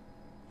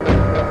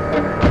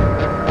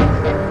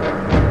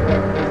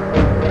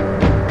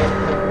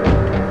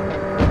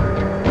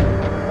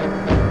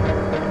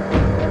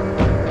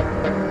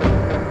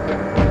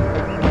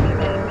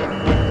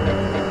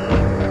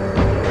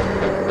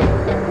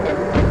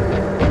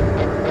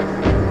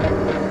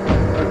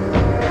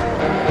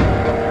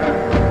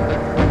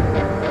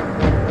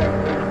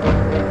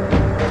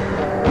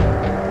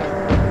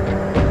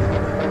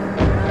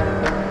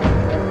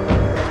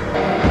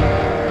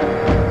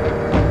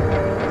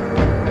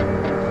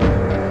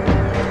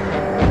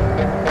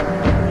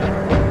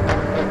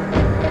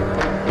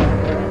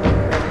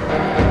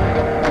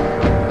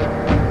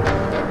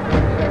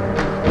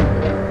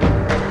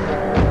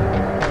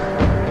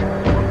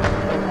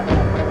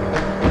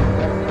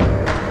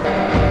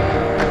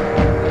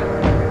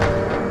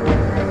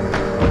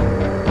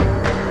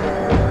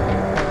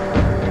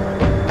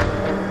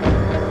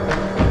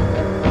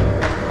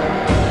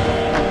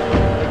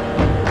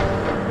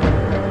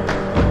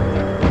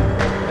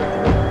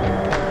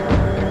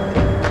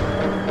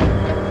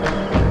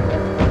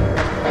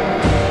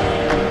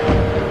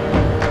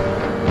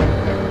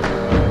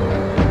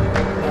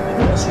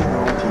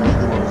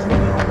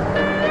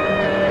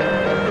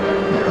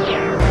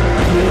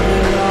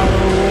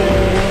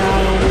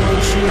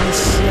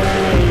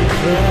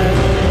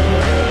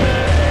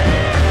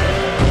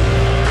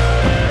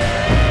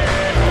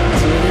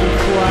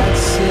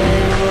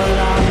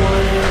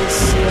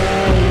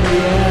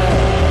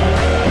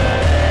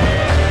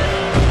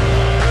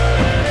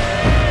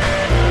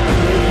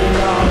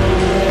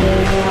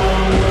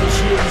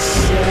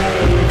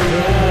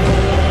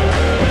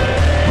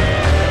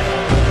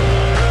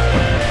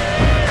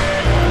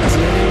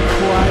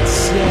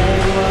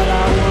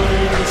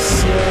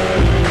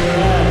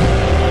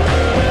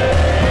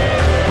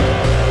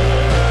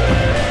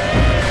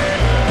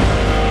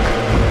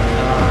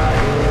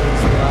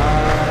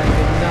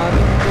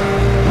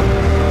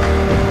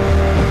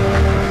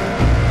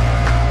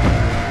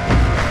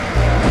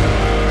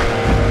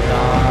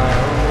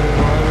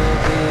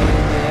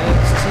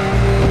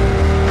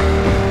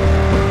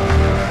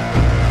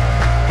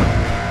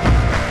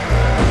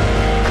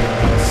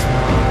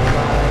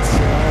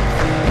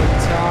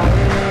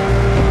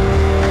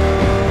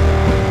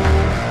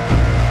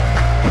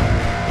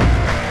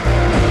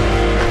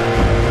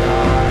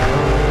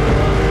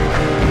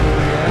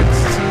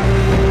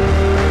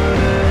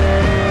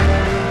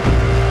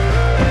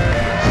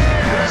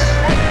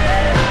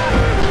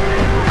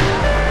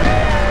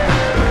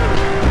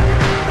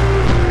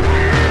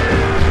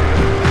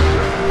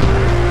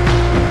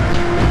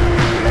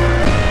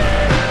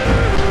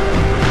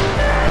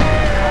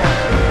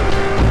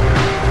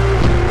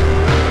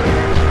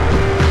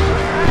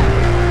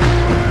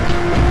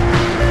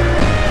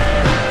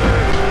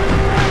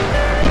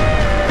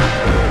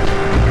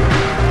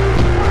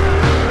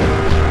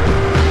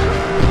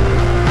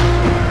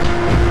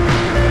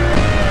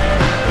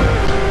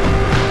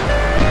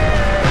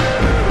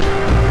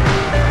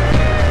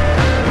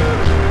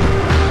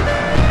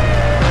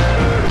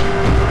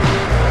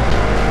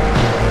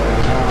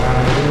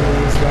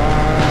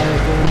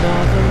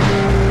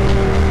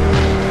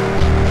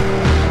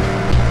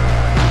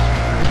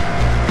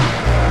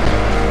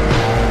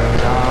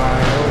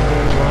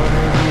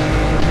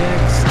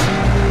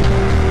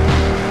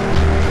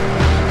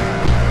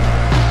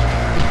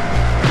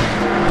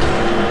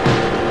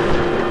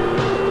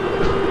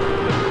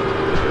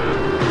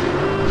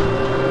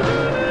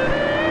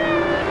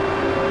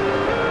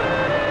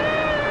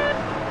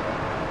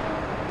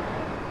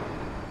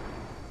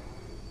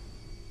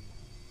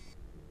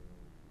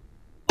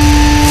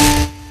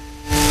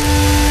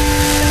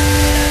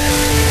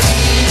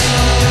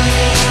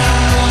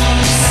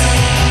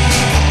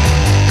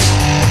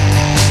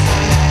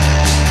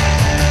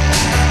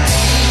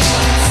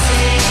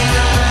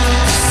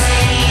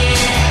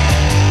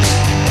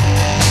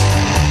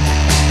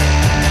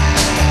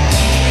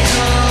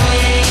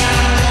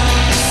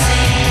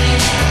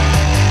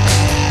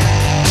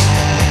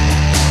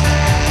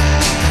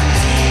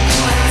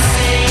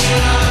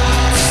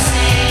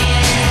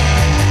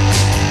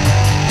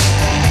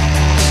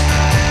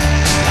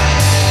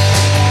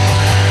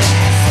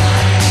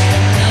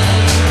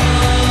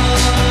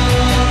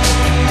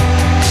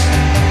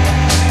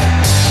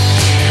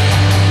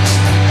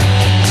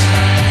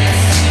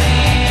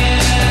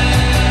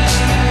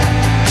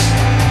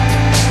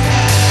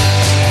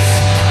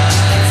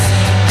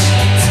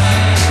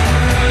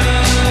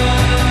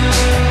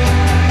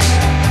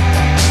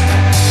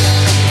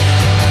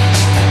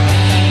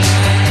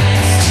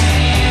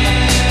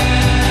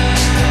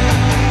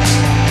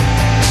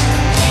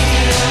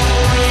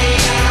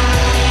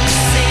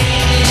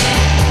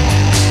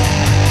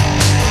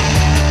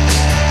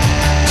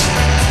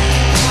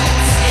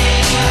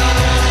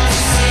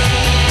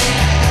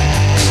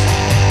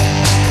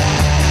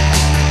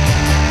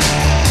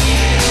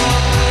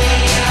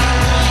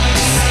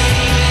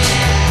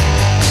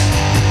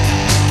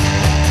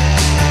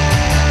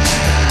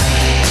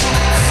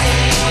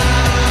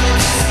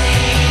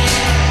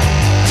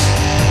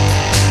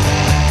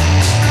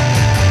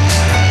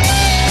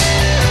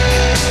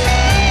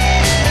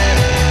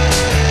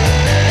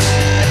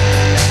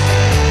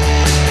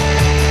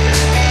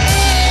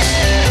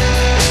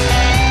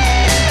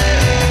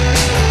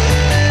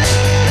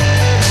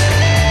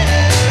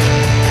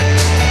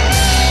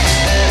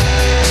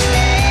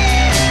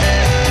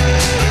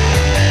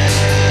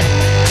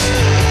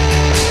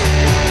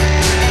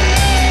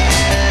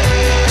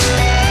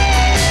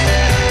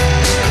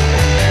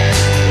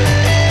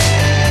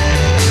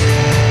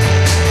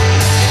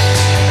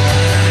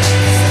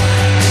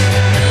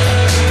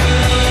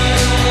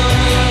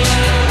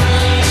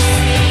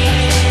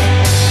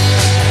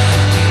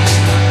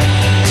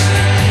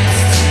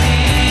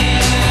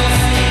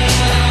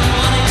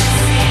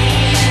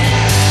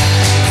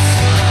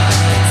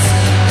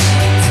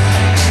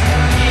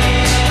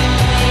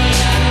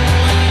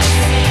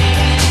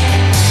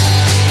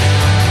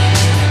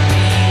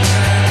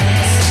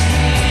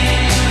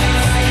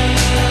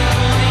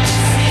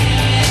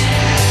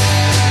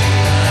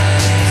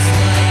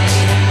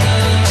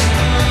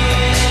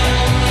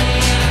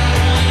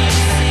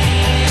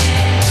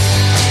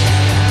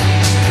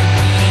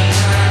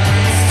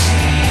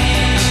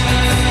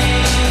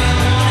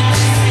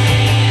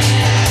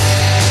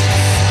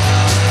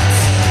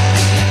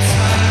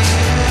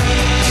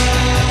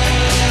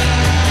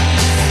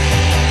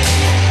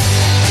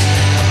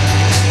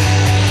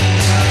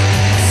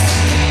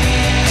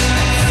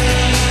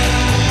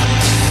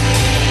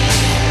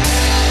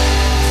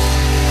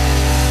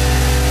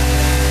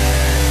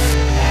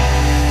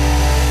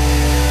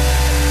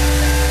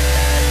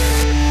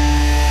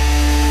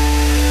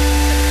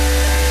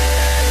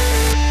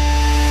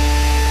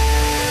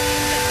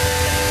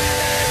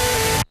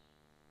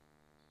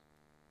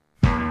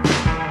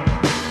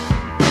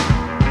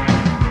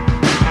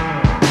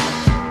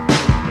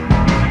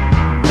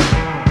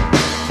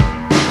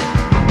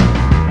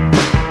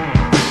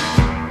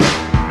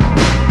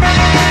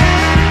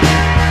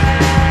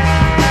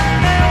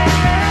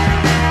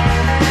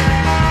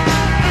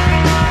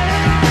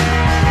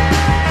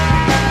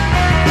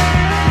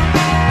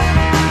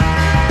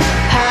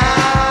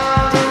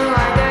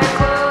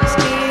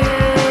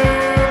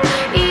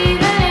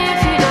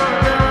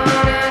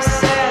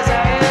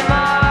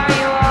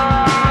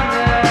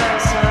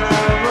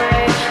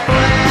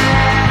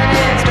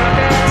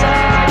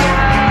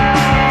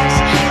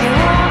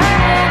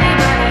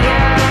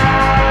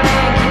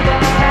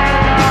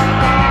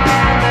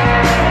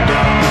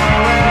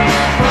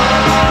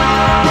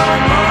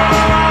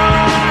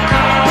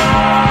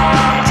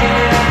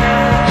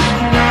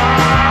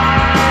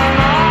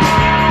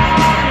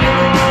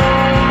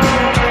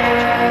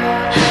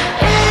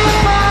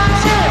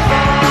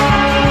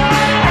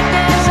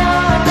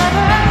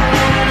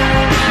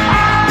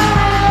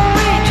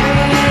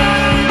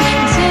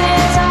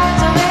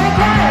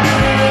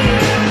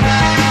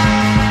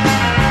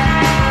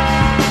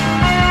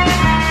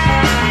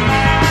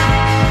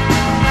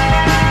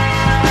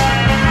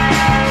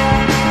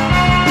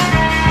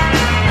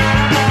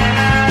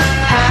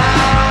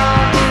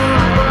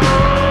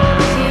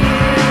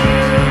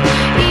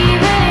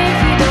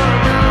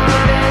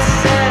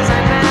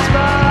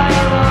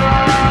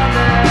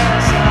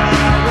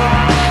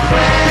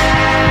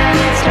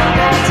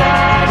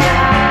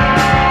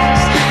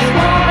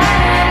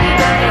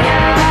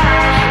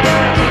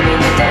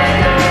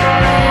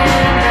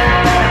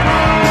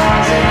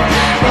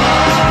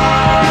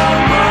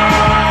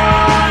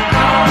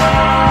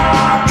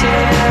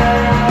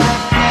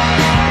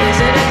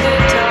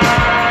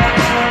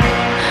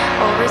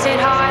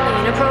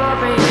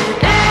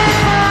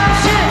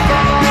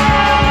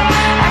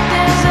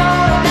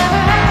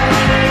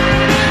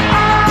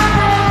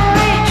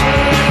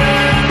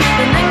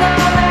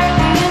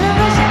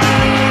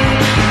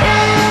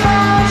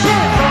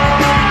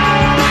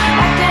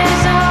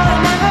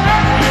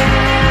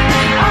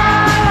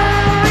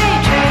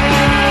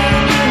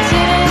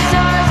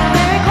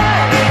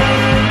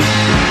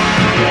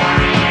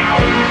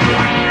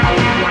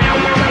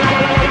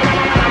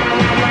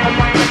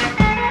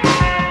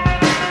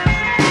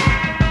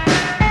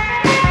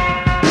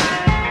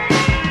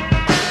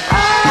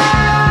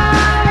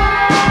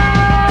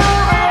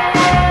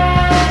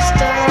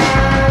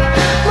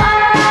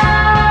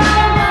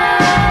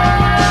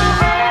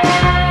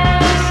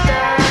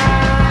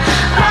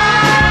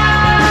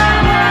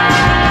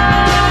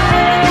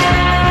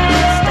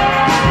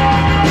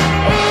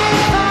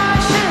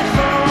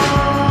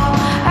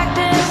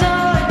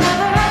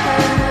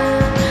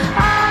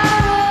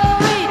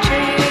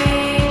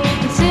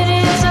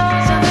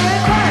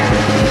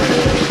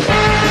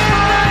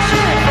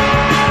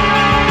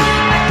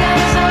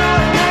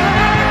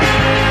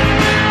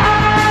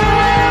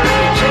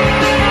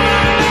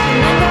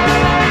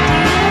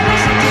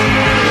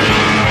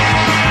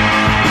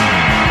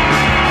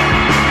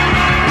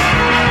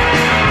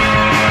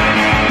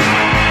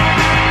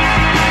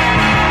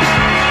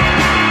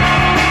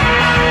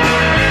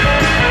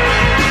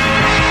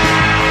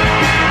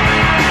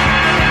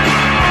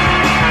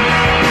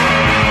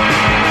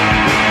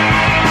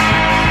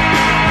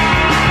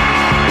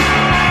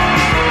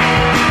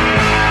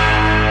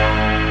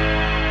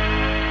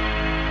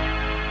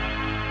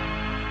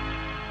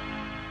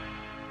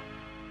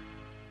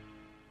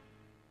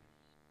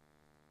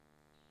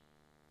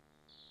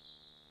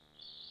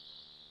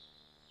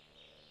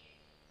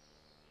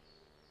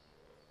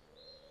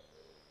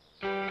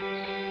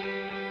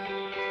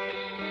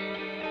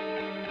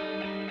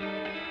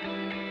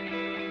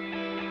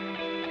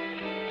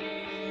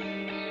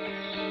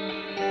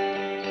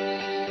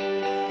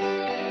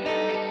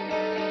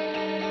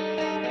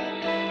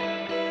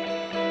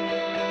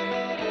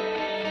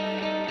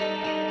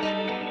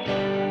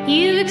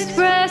 You've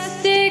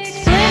expressed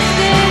explicitly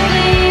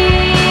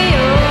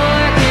your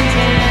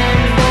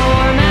contempt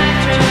for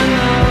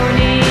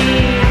matrimony.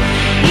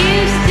 You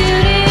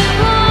still did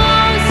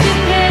loans to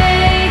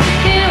pay,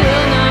 it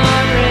will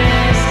not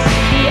rest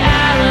the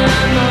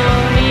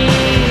alimony.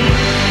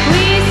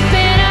 We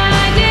spent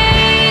our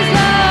days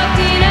locked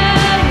in a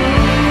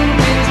room,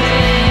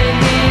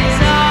 pretend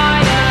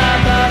inside a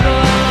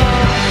bubble.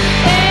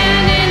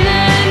 And in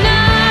the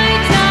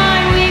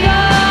nighttime we go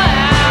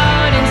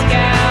out and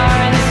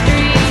scour the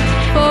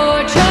streets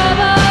for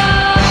trouble.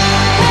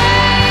 Hey,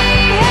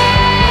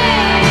 hey,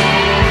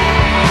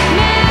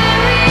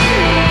 marry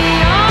me,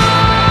 Archie.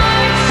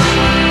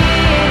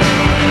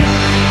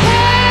 Hey,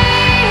 hey,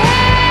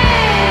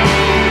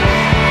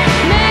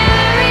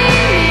 marry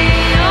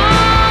me,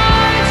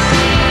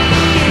 Archie.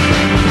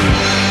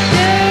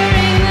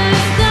 During the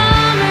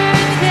summer,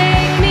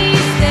 take me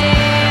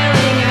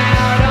sailing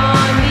out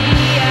on the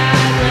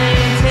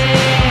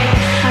Atlantic.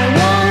 I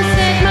won't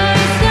set my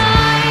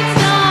sights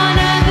on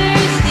other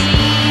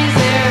seas.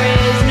 There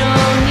is no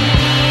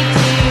need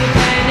to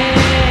panic.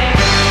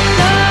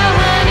 So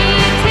honey,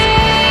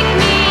 take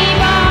me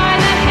by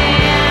the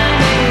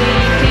hand and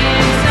we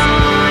can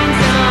sign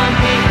some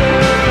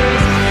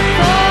papers.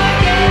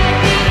 Forget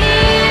the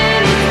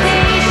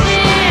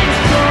invitations,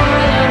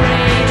 floral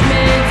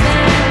arrangements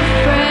and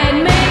bread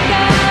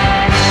makeup. Hey, hey, marry me, Archie.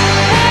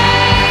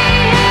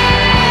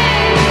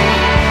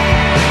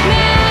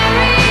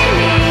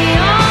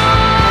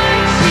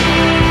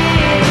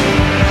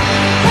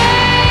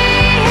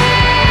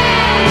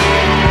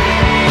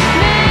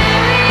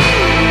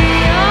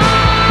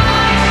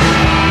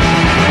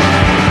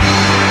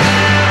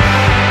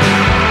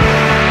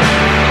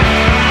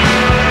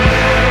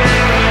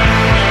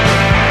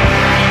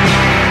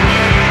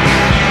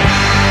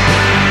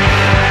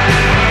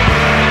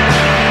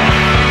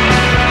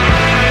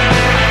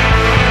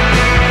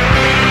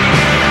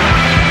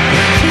 Hey,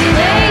 too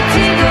late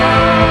to go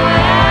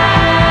out,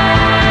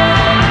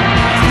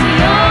 too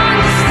young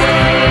to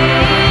stay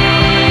in.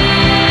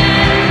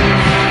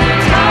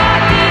 You're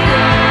talking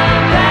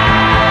about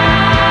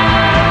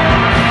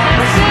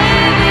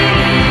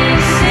activity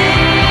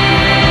sin.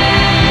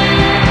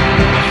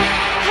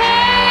 Hey,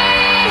 marry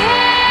me,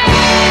 Archie.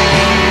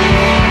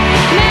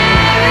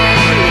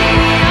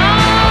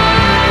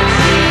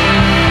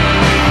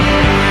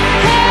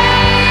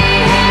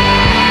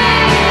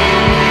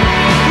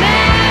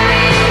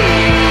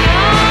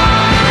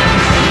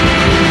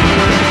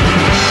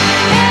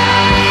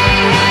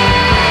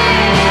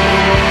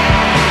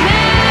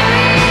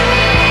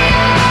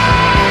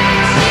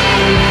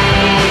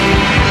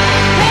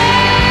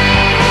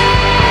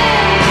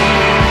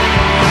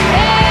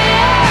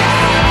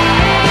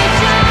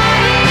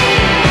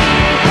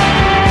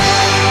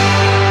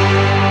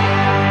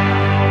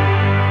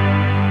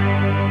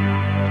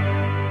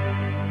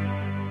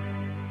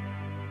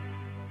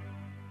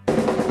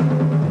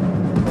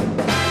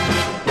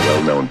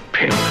 Well-known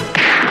pimp,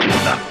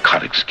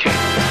 narcotics king,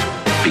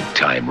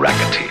 big-time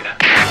racketeer,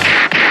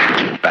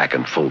 back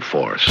in full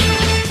force.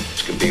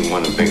 This could be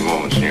one of the big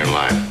moments in your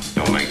life.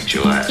 Don't make it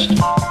your last.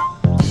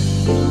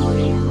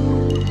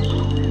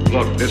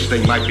 Look, this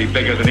thing might be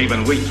bigger than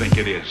even we think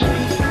it is.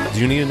 Do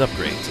you need an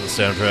upgrade to the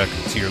soundtrack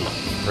to your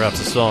life? Perhaps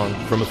a song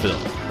from a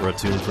film or a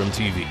tune from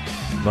TV?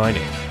 My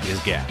name is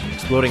Gap.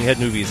 Exploding Head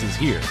Movies is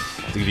here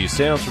to give you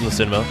sounds from the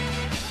cinema,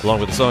 along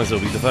with the songs that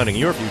will be defining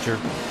your future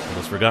and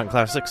those forgotten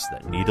classics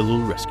that need a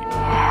little rescue.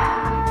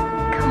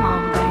 Come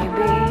on,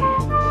 baby.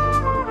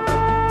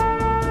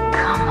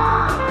 Come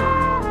on.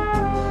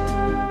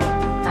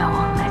 I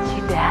won't let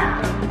you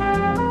down.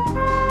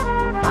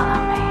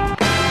 Follow me.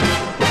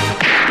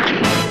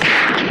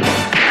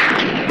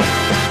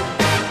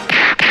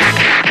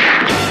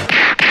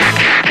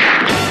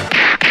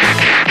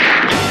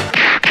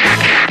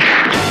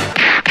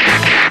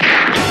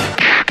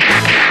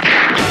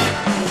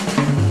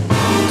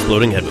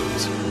 Exploding Head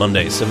Movies,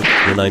 Monday, 7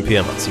 to 9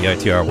 p.m. on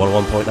CITR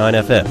 101.9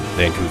 FM,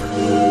 Vancouver.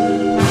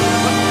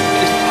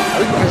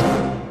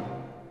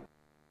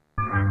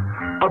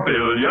 $1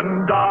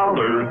 billion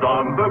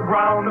on the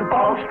ground,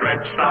 all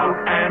stretched out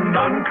and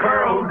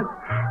uncurled,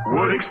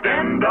 would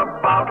extend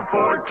about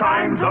 4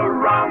 times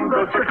around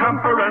the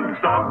circumference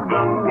of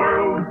the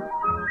world.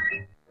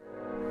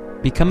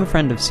 Become a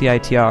friend of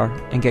CITR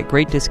and get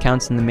great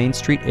discounts in the Main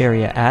Street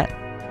area at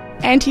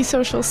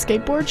Antisocial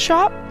Skateboard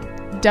Shop,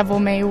 Devil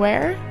May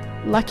Wear,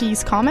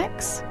 Lucky's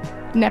Comics,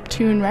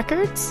 Neptune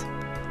Records,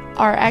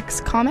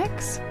 RX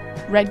Comics,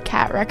 Red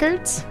Cat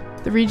Records,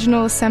 the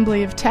Regional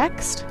Assembly of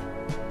Text,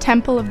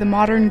 Temple of the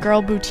Modern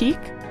Girl Boutique,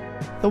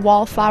 the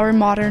Wallflower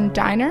Modern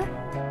Diner,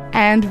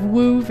 and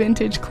Woo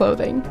Vintage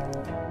Clothing.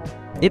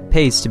 It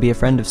pays to be a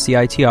friend of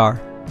CITR.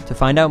 To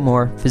find out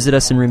more, visit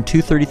us in room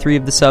 233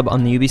 of the Sub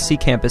on the UBC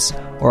campus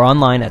or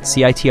online at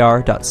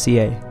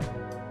citr.ca.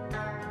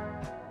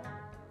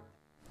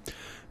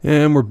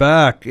 And we're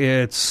back.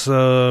 It's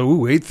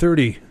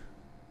 8:30.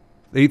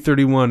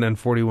 8:31 and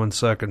 41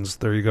 seconds.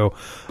 There you go.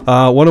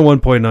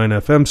 101.9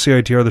 FM,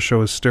 CITR. The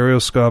show is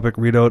Stereoscopic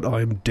Readout.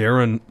 I'm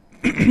Darren.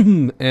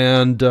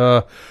 And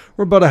we're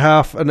We're about a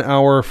half an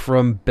hour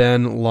from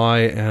Ben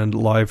Lai and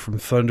live from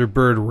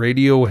Thunderbird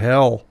Radio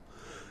Hell.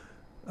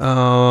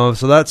 So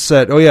that's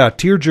set. Oh yeah,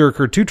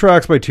 Tearjerker, 2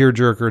 tracks by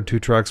Tearjerker and 2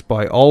 tracks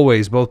by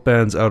Always, both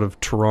bands out of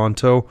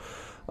Toronto.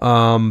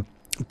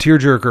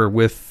 Tearjerker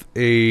with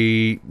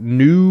a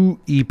new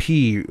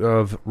EP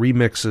of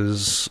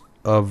remixes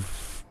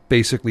of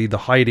basically the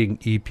Hiding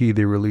EP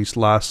they released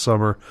last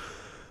summer.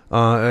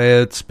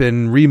 It's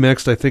been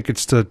remixed. I think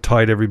it's to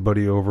tide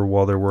everybody over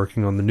while they're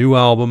working on the new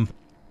album.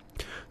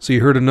 So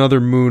you heard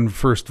Another Moon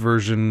first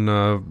version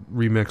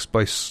remixed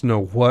by Snow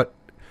What,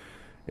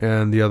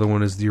 and the other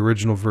one is the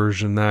original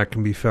version. That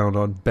can be found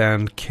on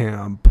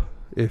Bandcamp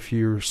if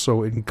you're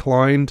so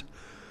inclined.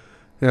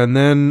 And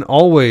then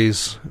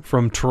Always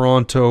from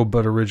Toronto,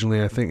 but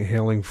originally I think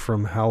hailing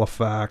from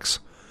Halifax.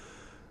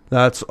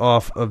 That's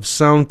off of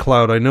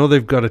SoundCloud. I know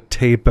they've got a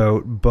tape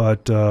out,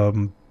 but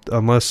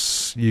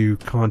unless you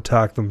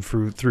contact them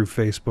through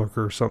Facebook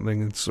or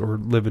something, or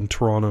live in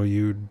Toronto,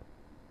 you'd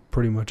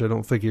pretty much, I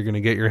don't think you're going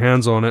to get your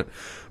hands on it.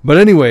 But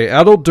anyway,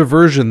 Adult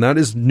Diversion, that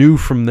is new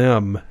from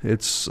them.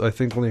 It's, I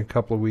think, only a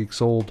couple of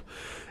weeks old.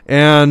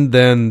 And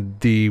then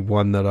the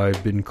one that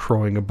I've been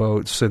crowing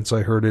about since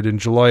I heard it in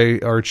July,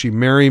 Archie,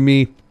 Marry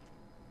Me.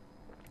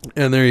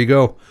 And there you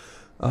go.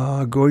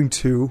 Going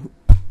to...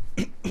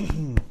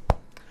 kind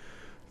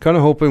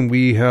of hoping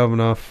we have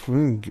enough.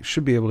 We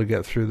should be able to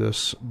get through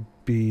this.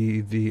 Be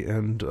the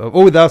end of...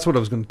 Oh, that's what I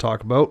was going to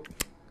talk about.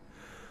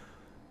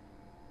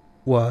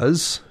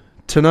 Was...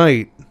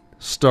 Tonight,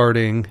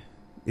 starting,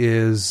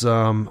 is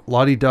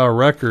La Di Da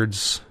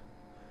Records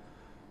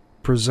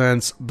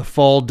presents the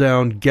Fall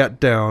Down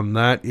Get Down.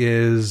 That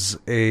is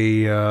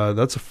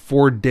that's a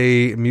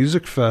 4-day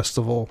music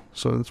festival,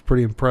 so it's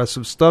pretty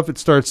impressive stuff. It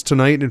starts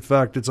tonight. In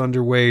fact, it's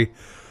underway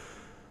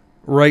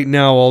right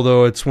now,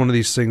 although it's one of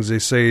these things, they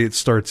say it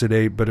starts at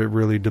 8, but it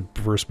really, the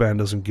first band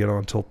doesn't get on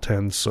until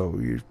 10,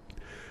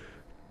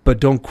 but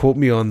don't quote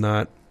me on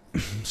that.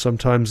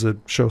 Sometimes the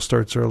show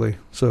starts early.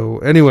 So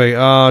anyway,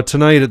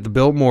 tonight at the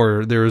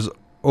Biltmore, there's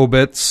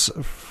Obits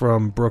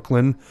from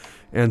Brooklyn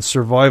and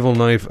Survival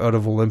Knife out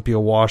of Olympia,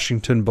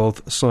 Washington,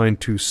 both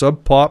signed to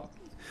Sub Pop.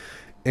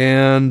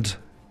 And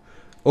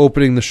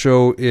opening the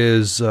show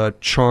is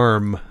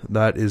Charm.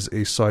 That is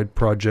a side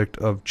project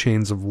of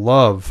Chains of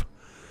Love.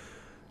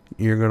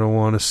 You're going to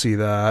want to see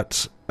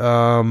that.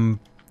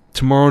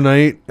 Tomorrow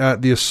night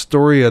at the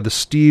Astoria, the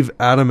Steve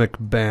Atomic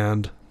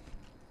Band,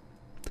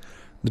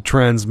 the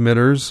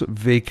Transmitters,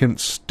 Vacant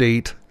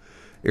State,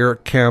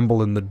 Eric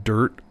Campbell in the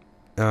Dirt,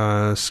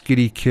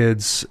 Skitty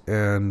Kids,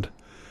 and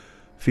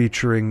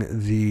featuring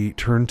the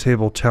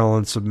turntable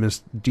talents of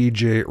Miss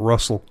DJ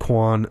Russell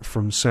Kwan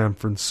from San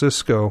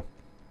Francisco.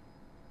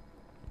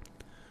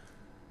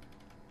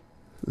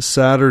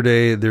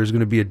 Saturday, there's going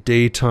to be a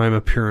daytime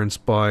appearance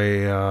by,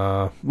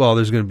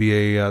 there's going to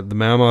be the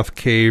Mammoth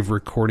Cave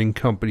Recording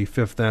Company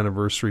 5th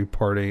anniversary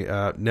party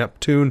at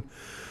Neptune.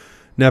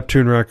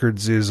 Neptune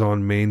Records is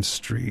on Main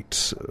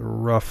Street,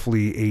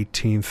 roughly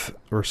 18th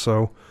or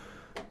so.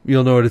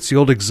 You'll know it. It's the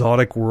old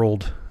Exotic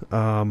World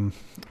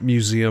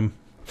Museum.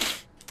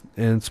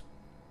 And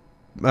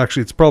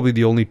it's probably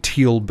the only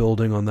teal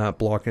building on that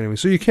block anyway.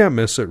 So you can't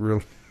miss it,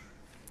 really.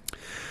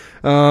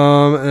 Where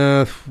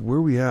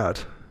are we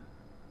at?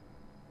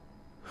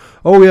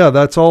 Oh, yeah,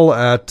 that's all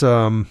at...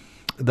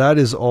 that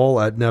is all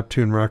at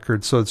Neptune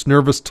Records. So it's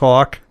Nervous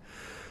Talk,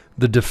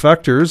 The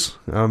Defectors...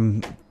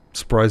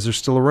 surprised they're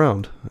still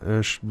around.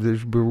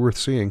 They'd be worth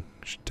seeing.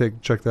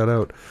 Should check that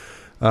out.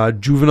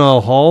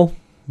 Juvenile Hall,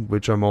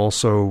 which I'm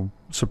also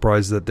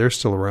surprised that they're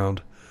still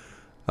around.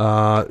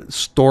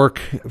 Stork,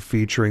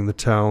 featuring the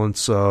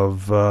talents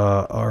of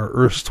our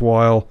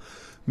erstwhile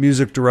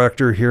music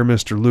director here,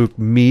 Mr. Luke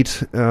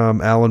Meat,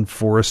 Alan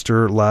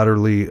Forrester,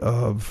 latterly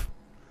of,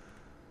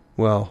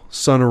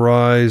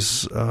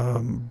 Sunrise,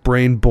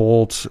 Brain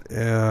Bolt,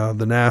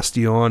 The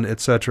Nasty On,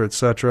 etc.,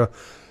 etc.,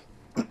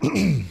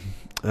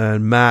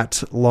 and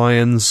Matt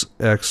Lyons,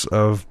 ex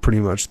of pretty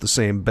much the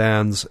same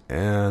bands,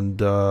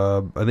 and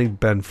I think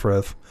Ben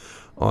Frith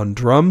on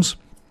drums.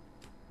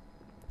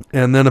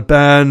 And then a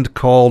band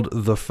called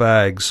The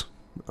Fags.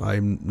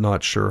 I'm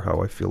not sure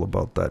how I feel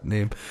about that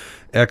name.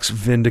 Ex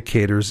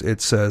Vindicators,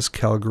 it says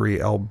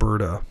Calgary,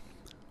 Alberta.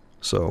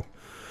 So,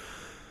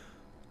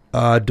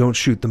 Don't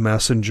Shoot the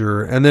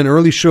Messenger. And then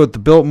early show at the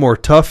Biltmore,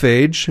 Tough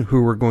Age,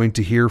 who we're going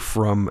to hear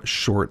from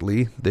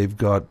shortly. They've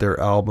got their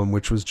album,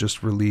 which was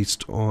just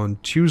released on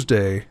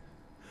Tuesday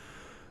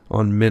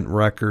on Mint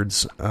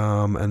Records,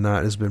 and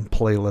that has been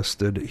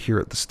playlisted here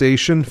at the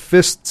station.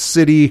 Fist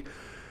City,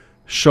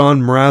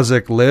 Sean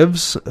Mrazek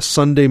Lives,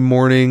 Sunday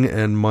Morning,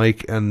 and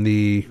Mike and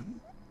the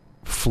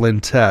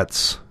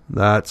Flintettes.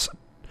 That's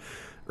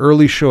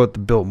early show at the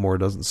Biltmore,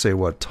 doesn't say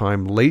what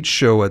time. Late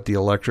show at the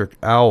Electric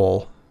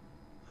Owl.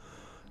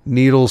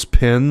 Needles,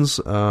 Pins,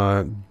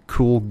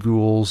 Cool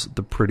Ghouls,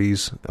 The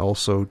Pretties,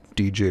 also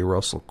DJ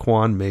Russell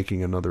Kwan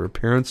making another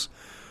appearance.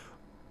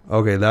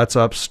 Okay, that's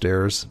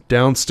upstairs.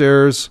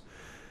 Downstairs,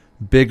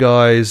 Big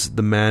Eyes,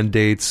 The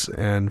Mandates,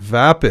 and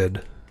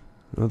Vapid.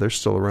 Oh, they're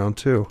still around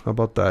too. How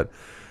about that?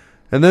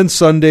 And then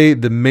Sunday,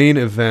 the main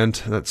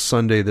event, that's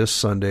this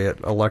Sunday at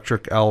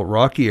Electric Owl,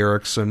 Rocky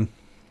Erickson,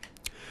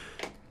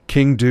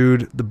 King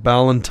Dude, The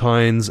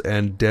Ballantines,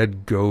 and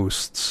Dead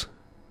Ghosts.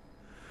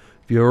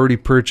 If you already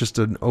purchased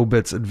an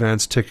Obits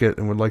advance ticket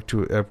and would like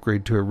to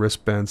upgrade to a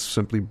wristband,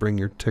 simply bring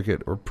your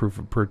ticket or proof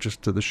of purchase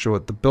to the show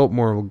at the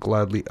Biltmore. Will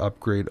gladly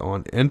upgrade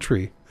on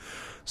entry.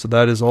 So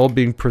that is all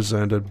being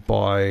presented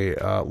by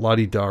La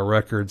Di Da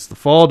Records. The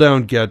Fall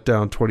Down, Get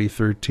Down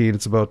 2013.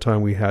 It's about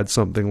time we had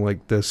something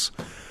like this.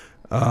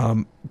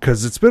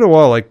 Because it's been a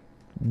while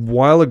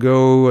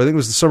ago, I think it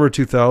was the summer of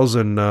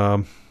 2000,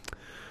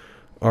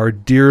 our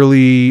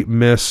dearly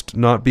missed,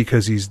 not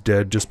because he's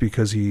dead, just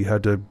because he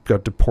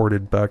got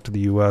deported back to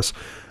the U.S.,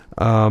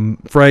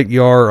 Frank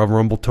Yar of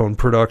Rumbletone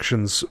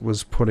Productions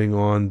was putting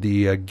on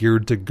the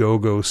Geared to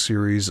Go-Go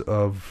series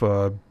of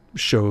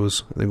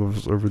shows. I think it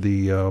was over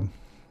the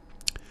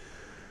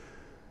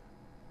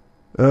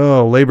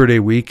Labor Day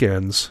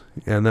weekends,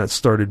 and that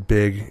started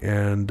big,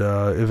 and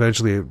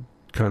eventually it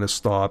kind of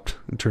stopped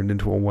and turned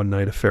into a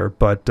one-night affair.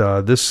 But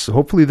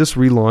hopefully this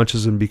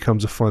relaunches and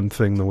becomes a fun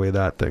thing the way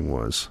that thing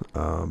was.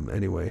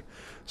 Anyway,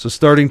 so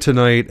starting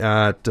tonight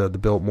at the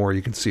Biltmore,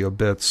 you can see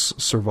Obits,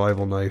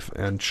 Survival Knife,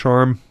 and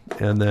Charm.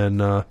 And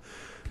then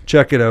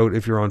check it out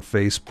if you're on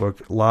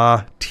Facebook.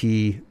 La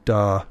Ti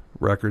Da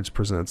Records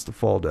presents The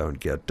Fall Down,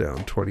 Get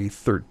Down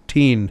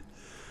 2013.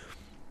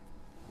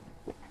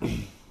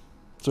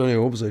 So anyway,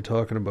 what was I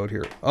talking about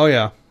here? Oh,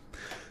 yeah.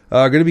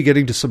 Going to be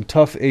getting to some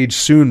Tough Age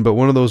soon, but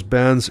one of those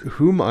bands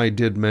whom I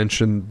did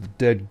mention, the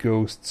Dead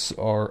Ghosts,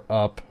 are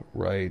up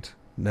right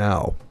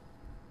now.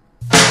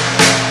 We'll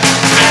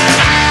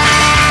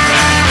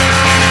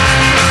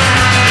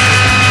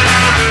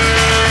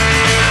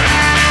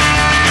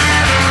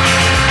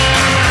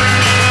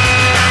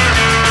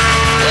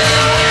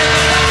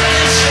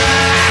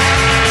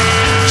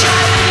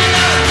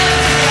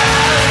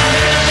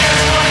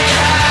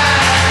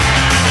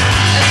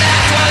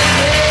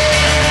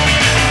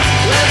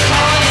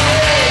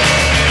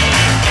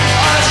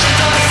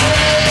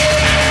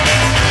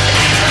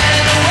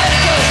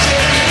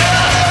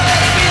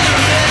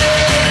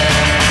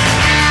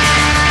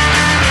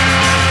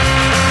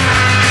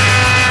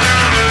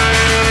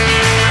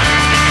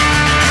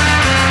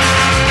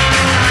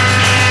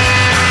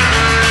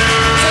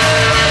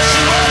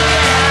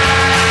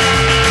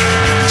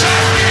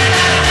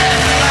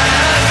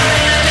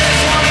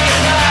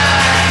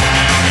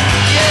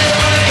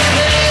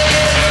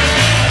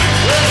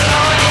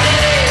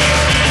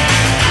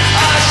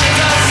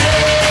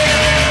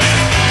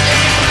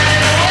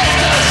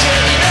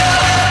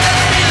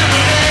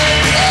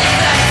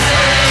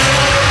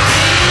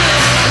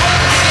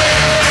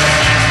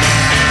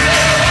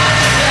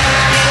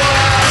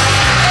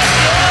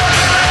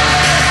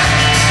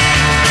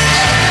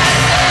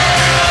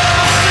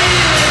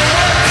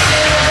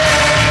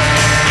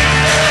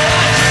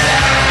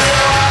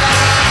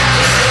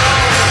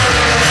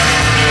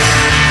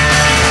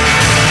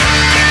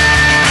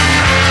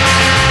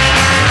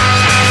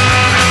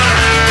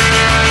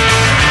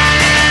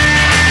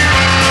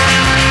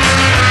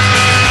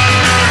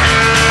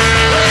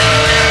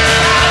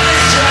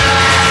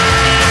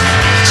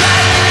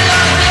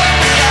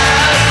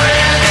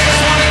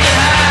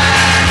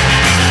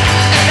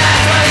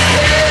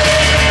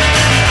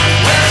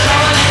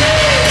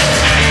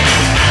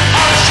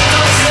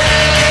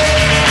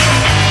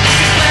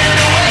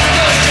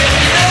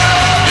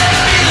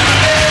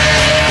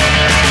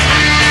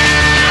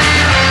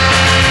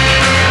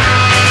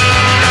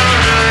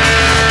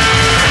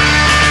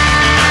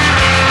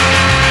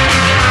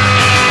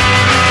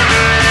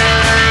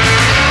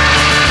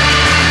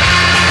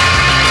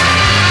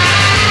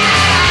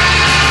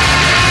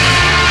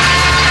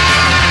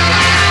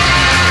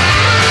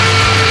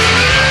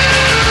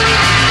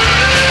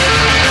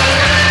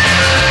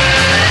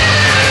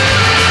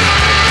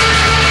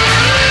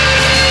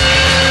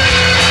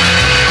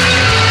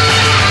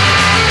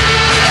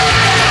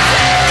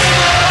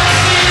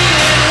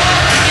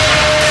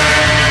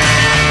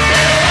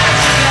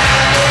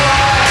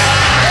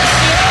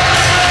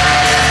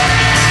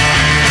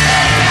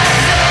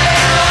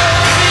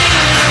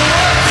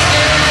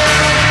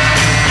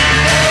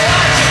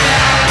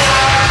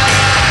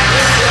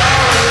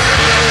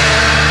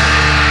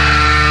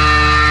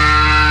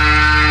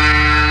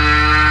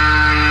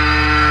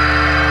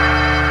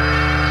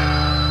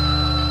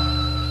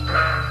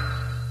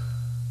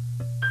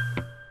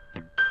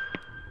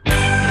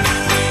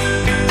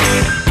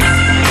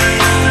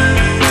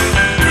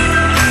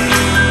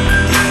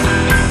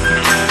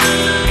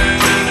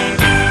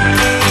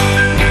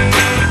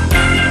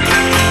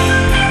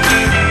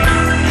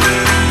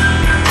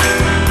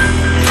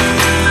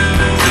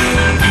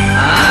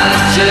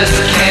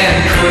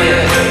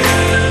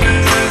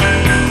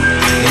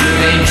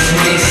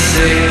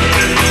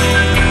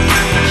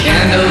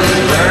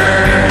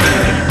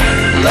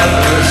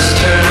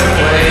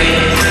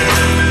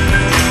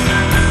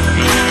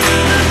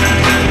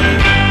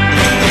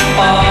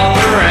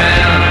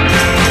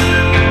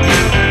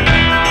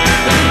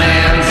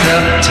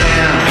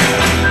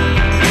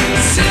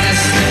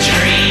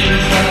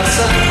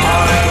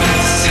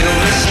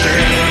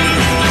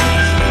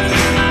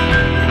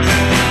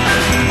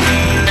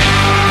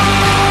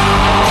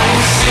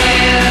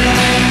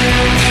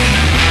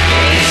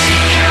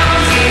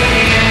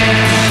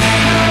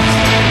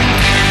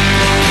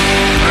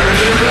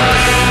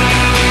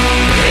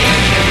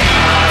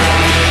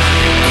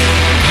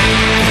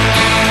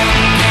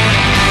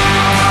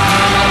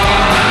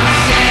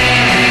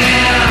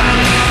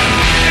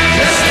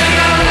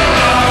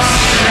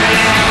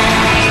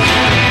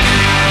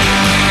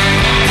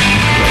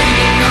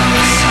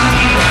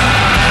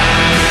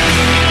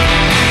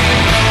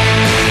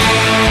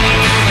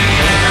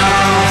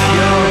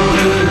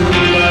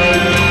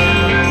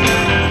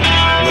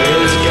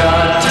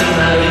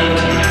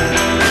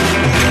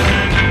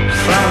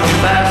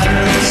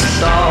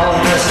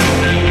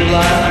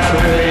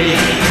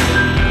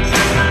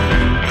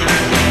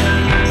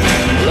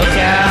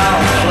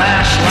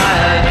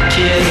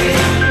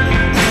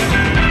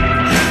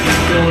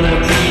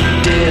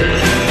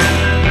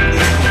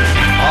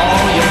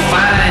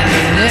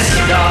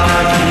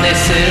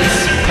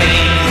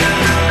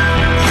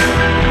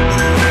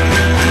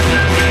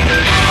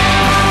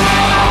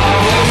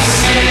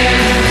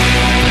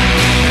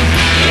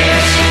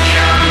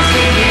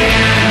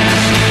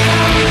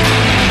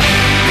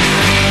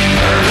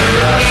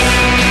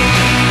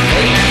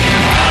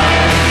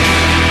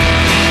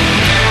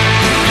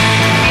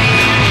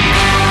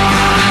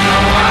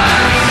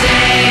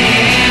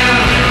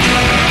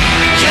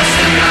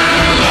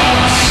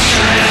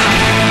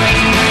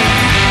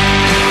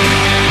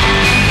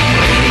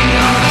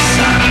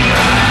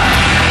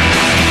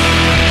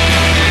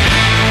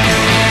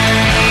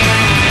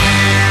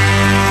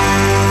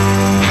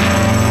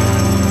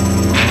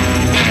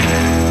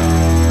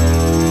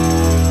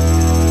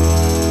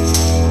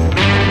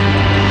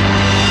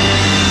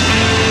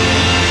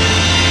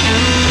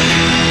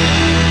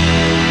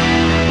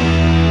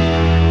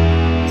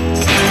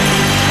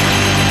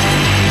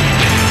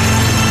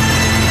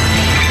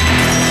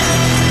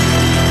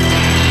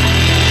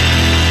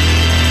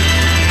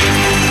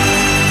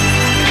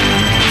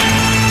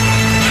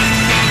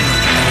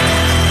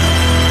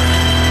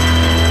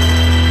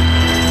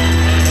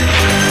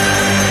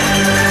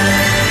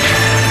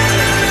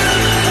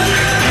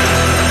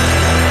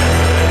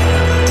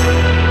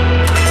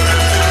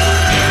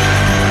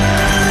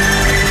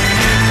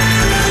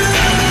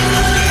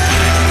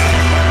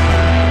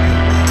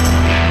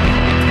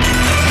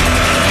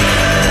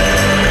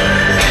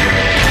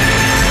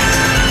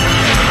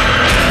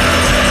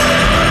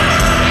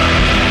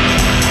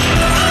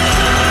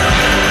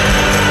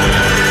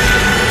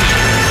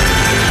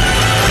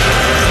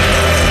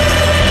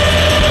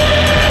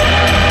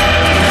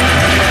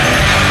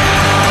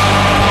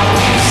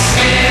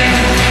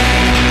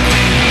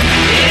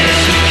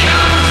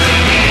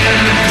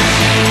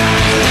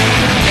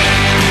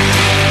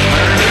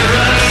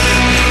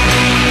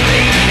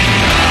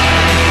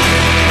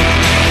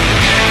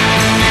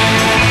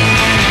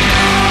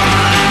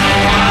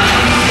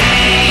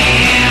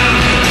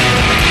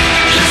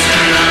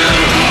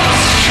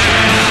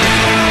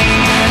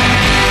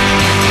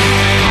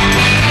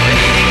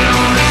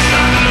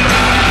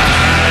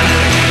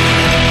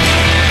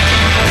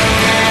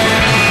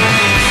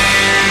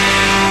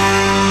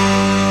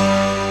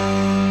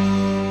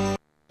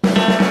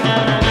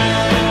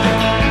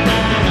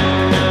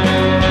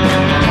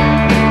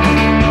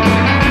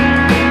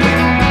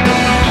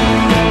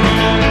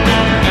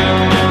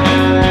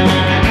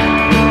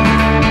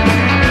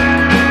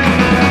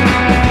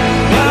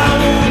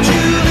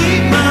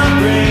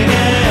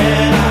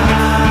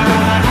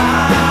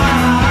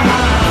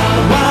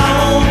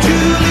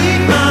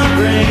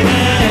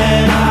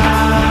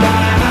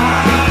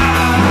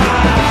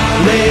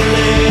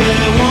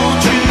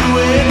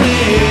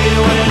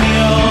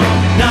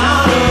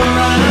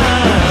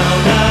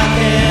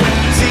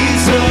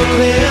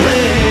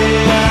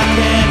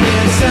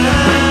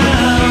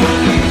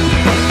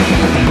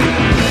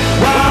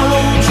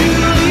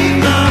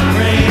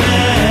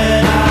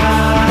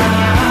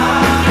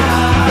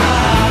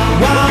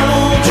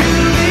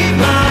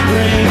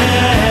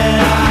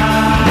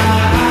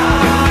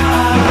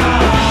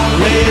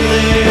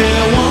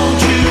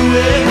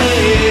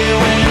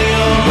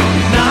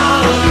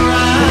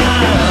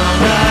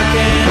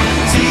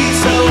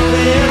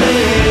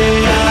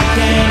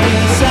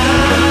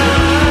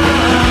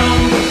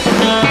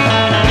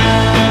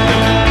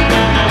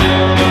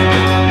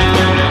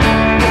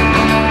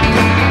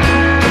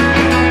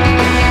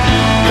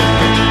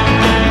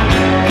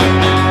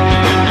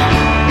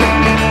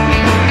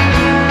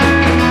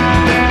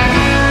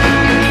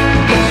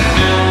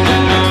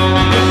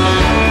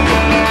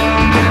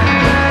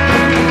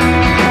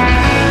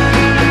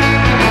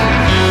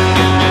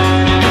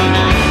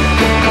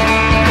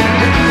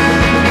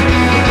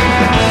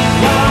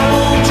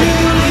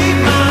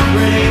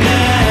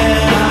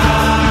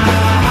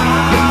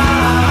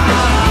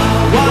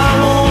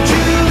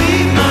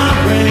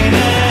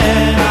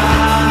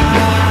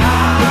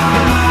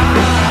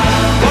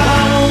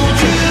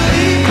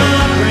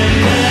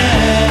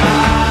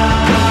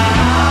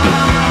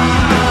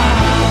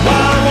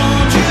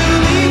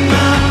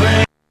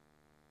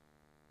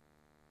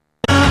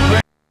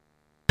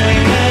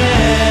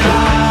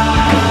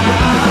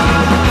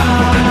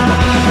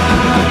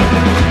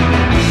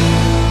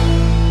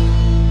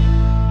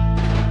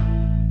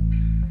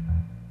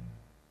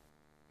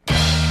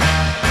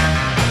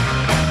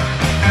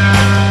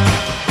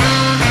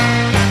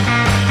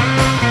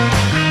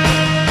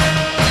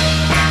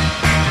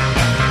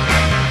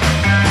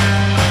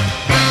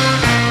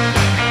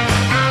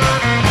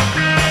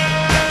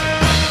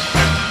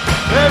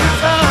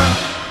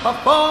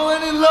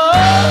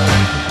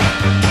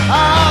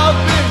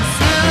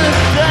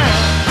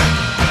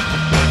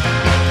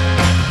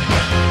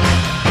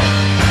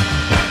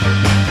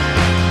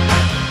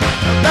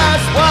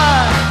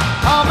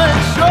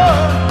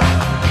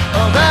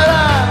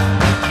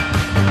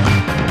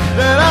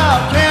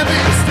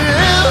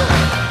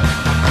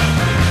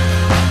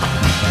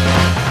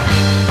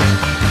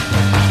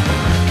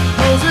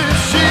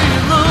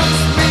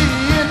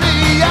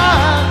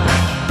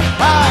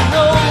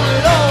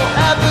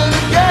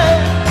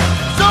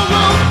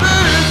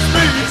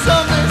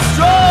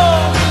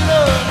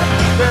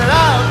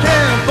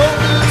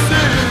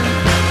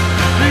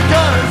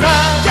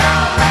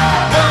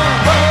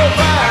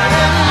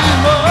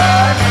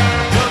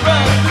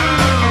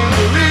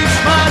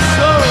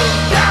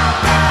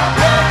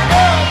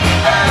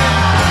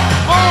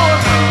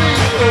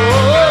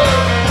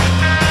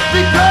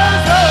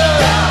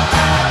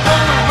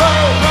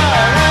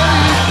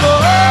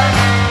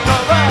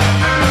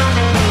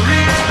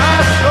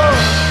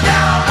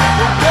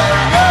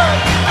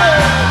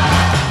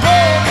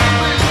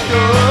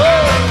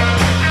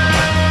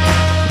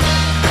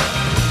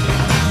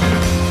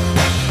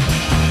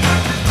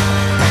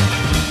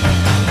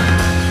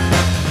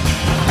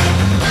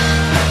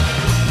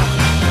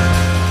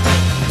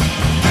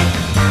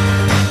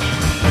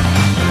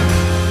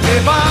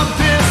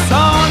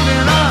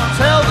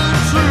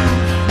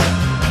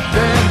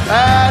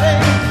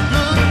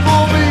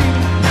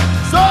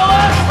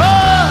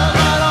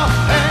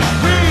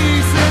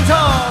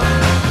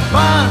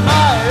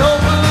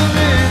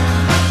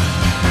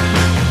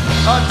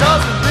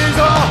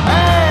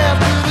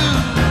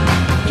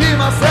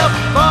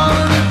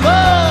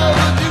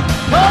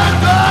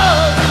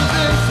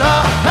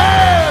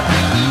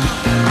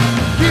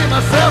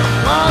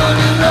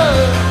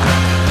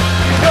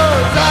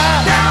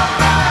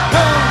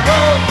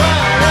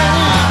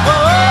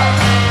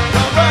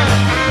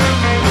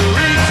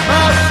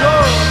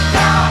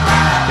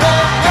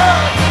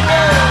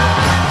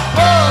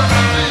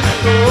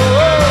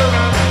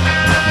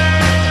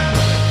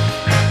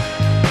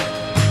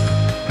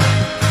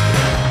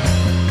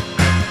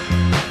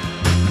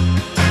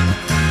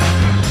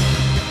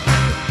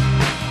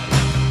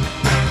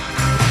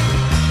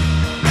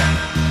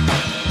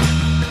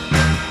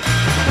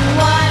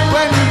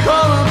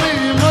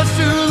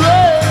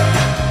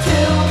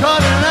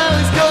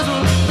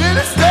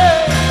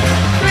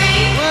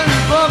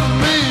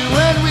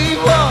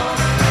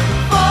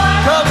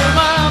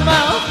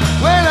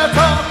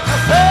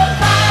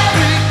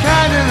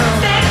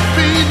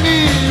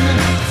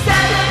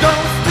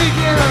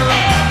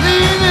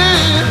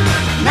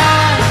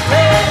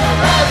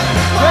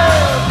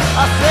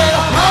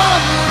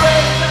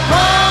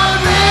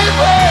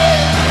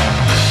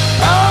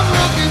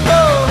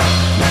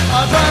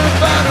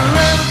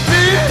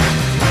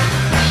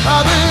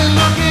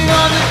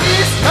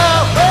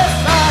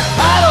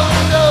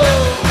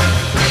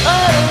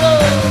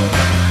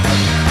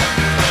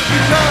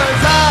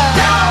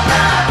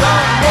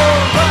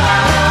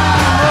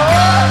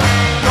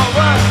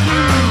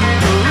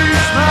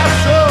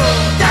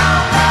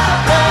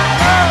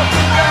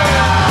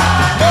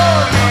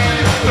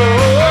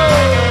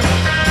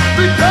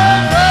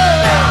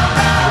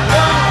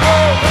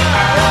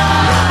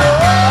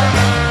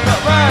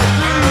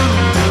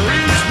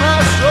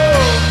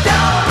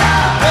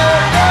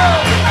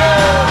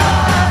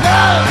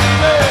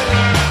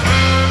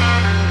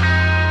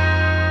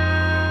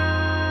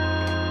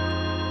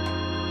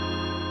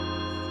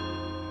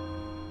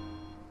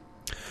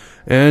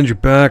And you're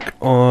back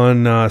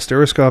on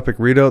Stereoscopic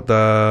Readout.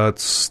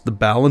 That's the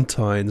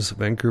Ballantines,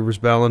 Vancouver's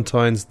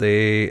Ballantines.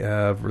 They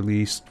have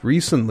released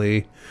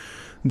recently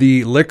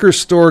the Liquor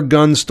Store,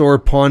 Gun Store,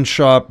 Pawn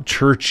Shop,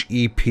 Church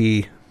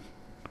EP.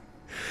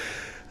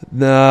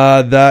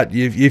 That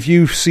if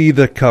you see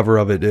the cover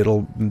of it,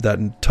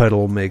 that title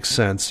will make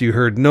sense. You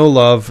heard No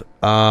Love.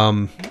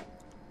 Yeah,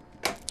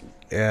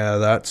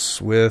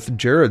 that's with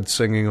Jared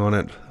singing on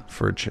it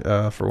for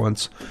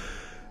once.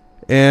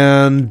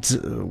 And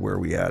where are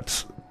we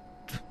at?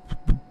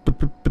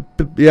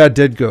 Yeah,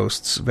 Dead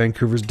Ghosts.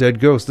 Vancouver's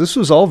Dead Ghosts. This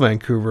was all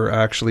Vancouver,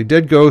 actually.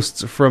 Dead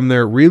Ghosts from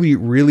their really,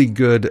 really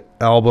good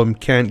album,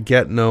 Can't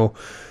Get No.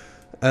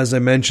 As I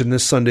mentioned,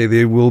 this Sunday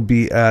they will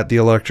be at the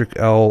Electric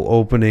Owl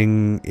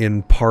opening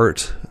in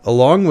part,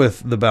 along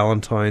with the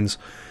Ballantines,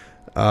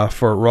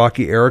 for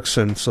Rocky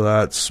Erickson, so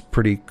that's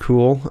pretty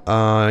cool.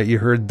 You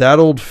heard That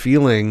Old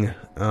Feeling,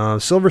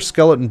 Silver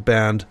Skeleton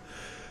Band.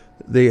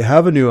 They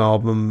have a new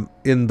album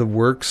in the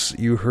works.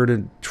 You heard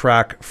a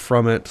track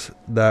from it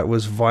that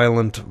was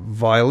Violent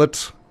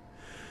Violet,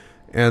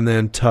 and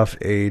then Tough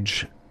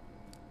Age,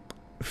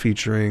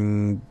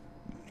 featuring,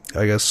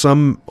 I guess,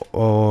 some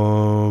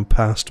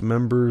past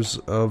members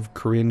of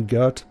Korean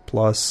Gut,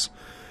 plus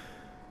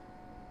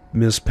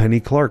Miss Penny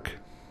Clark,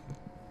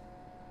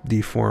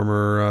 the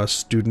former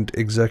student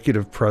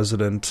executive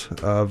president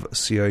of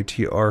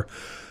CITR.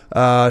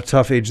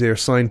 Tough Age, they are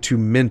signed to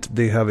Mint.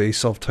 They have a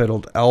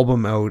self-titled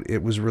album out.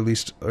 It was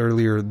released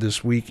earlier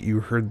this week. You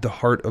heard The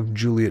Heart of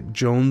Juliet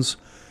Jones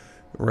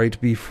right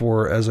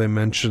before, as I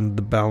mentioned,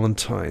 the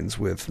Ballantines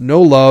with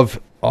No Love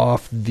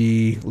off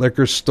the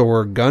Liquor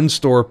Store, Gun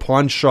Store,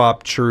 Pawn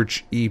Shop,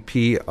 Church EP.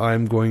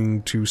 I'm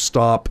going to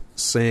stop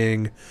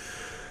saying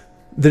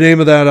the name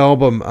of that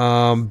album.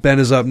 Ben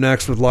is up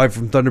next with Live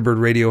from Thunderbird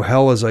Radio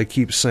Hell, as I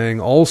keep saying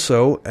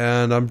also,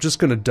 and I'm just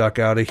going to duck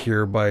out of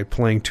here by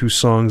playing two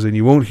songs, and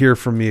you won't hear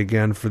from me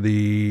again for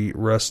the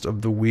rest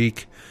of the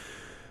week.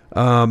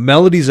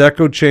 Melody's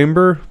Echo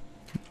Chamber,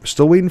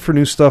 still waiting for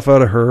new stuff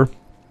out of her,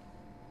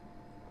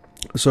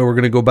 so we're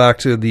going to go back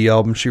to the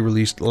album she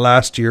released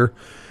last year,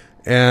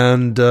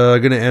 and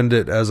going to end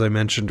it, as I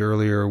mentioned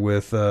earlier,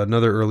 with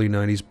another early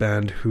 90s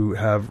band who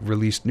have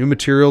released new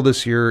material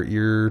this year.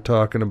 You're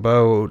talking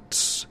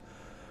about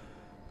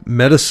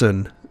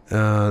Medicine.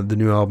 The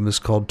new album is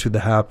called To the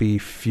Happy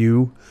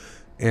Few,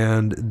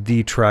 and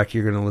the track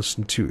you're going to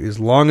listen to is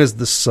Long as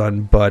the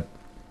Sun, but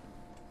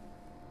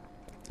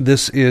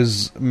this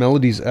is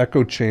Melody's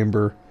Echo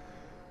Chamber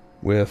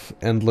with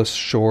Endless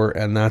Shore,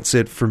 and that's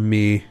it from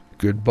me.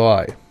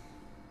 Goodbye.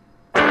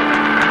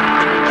 Thank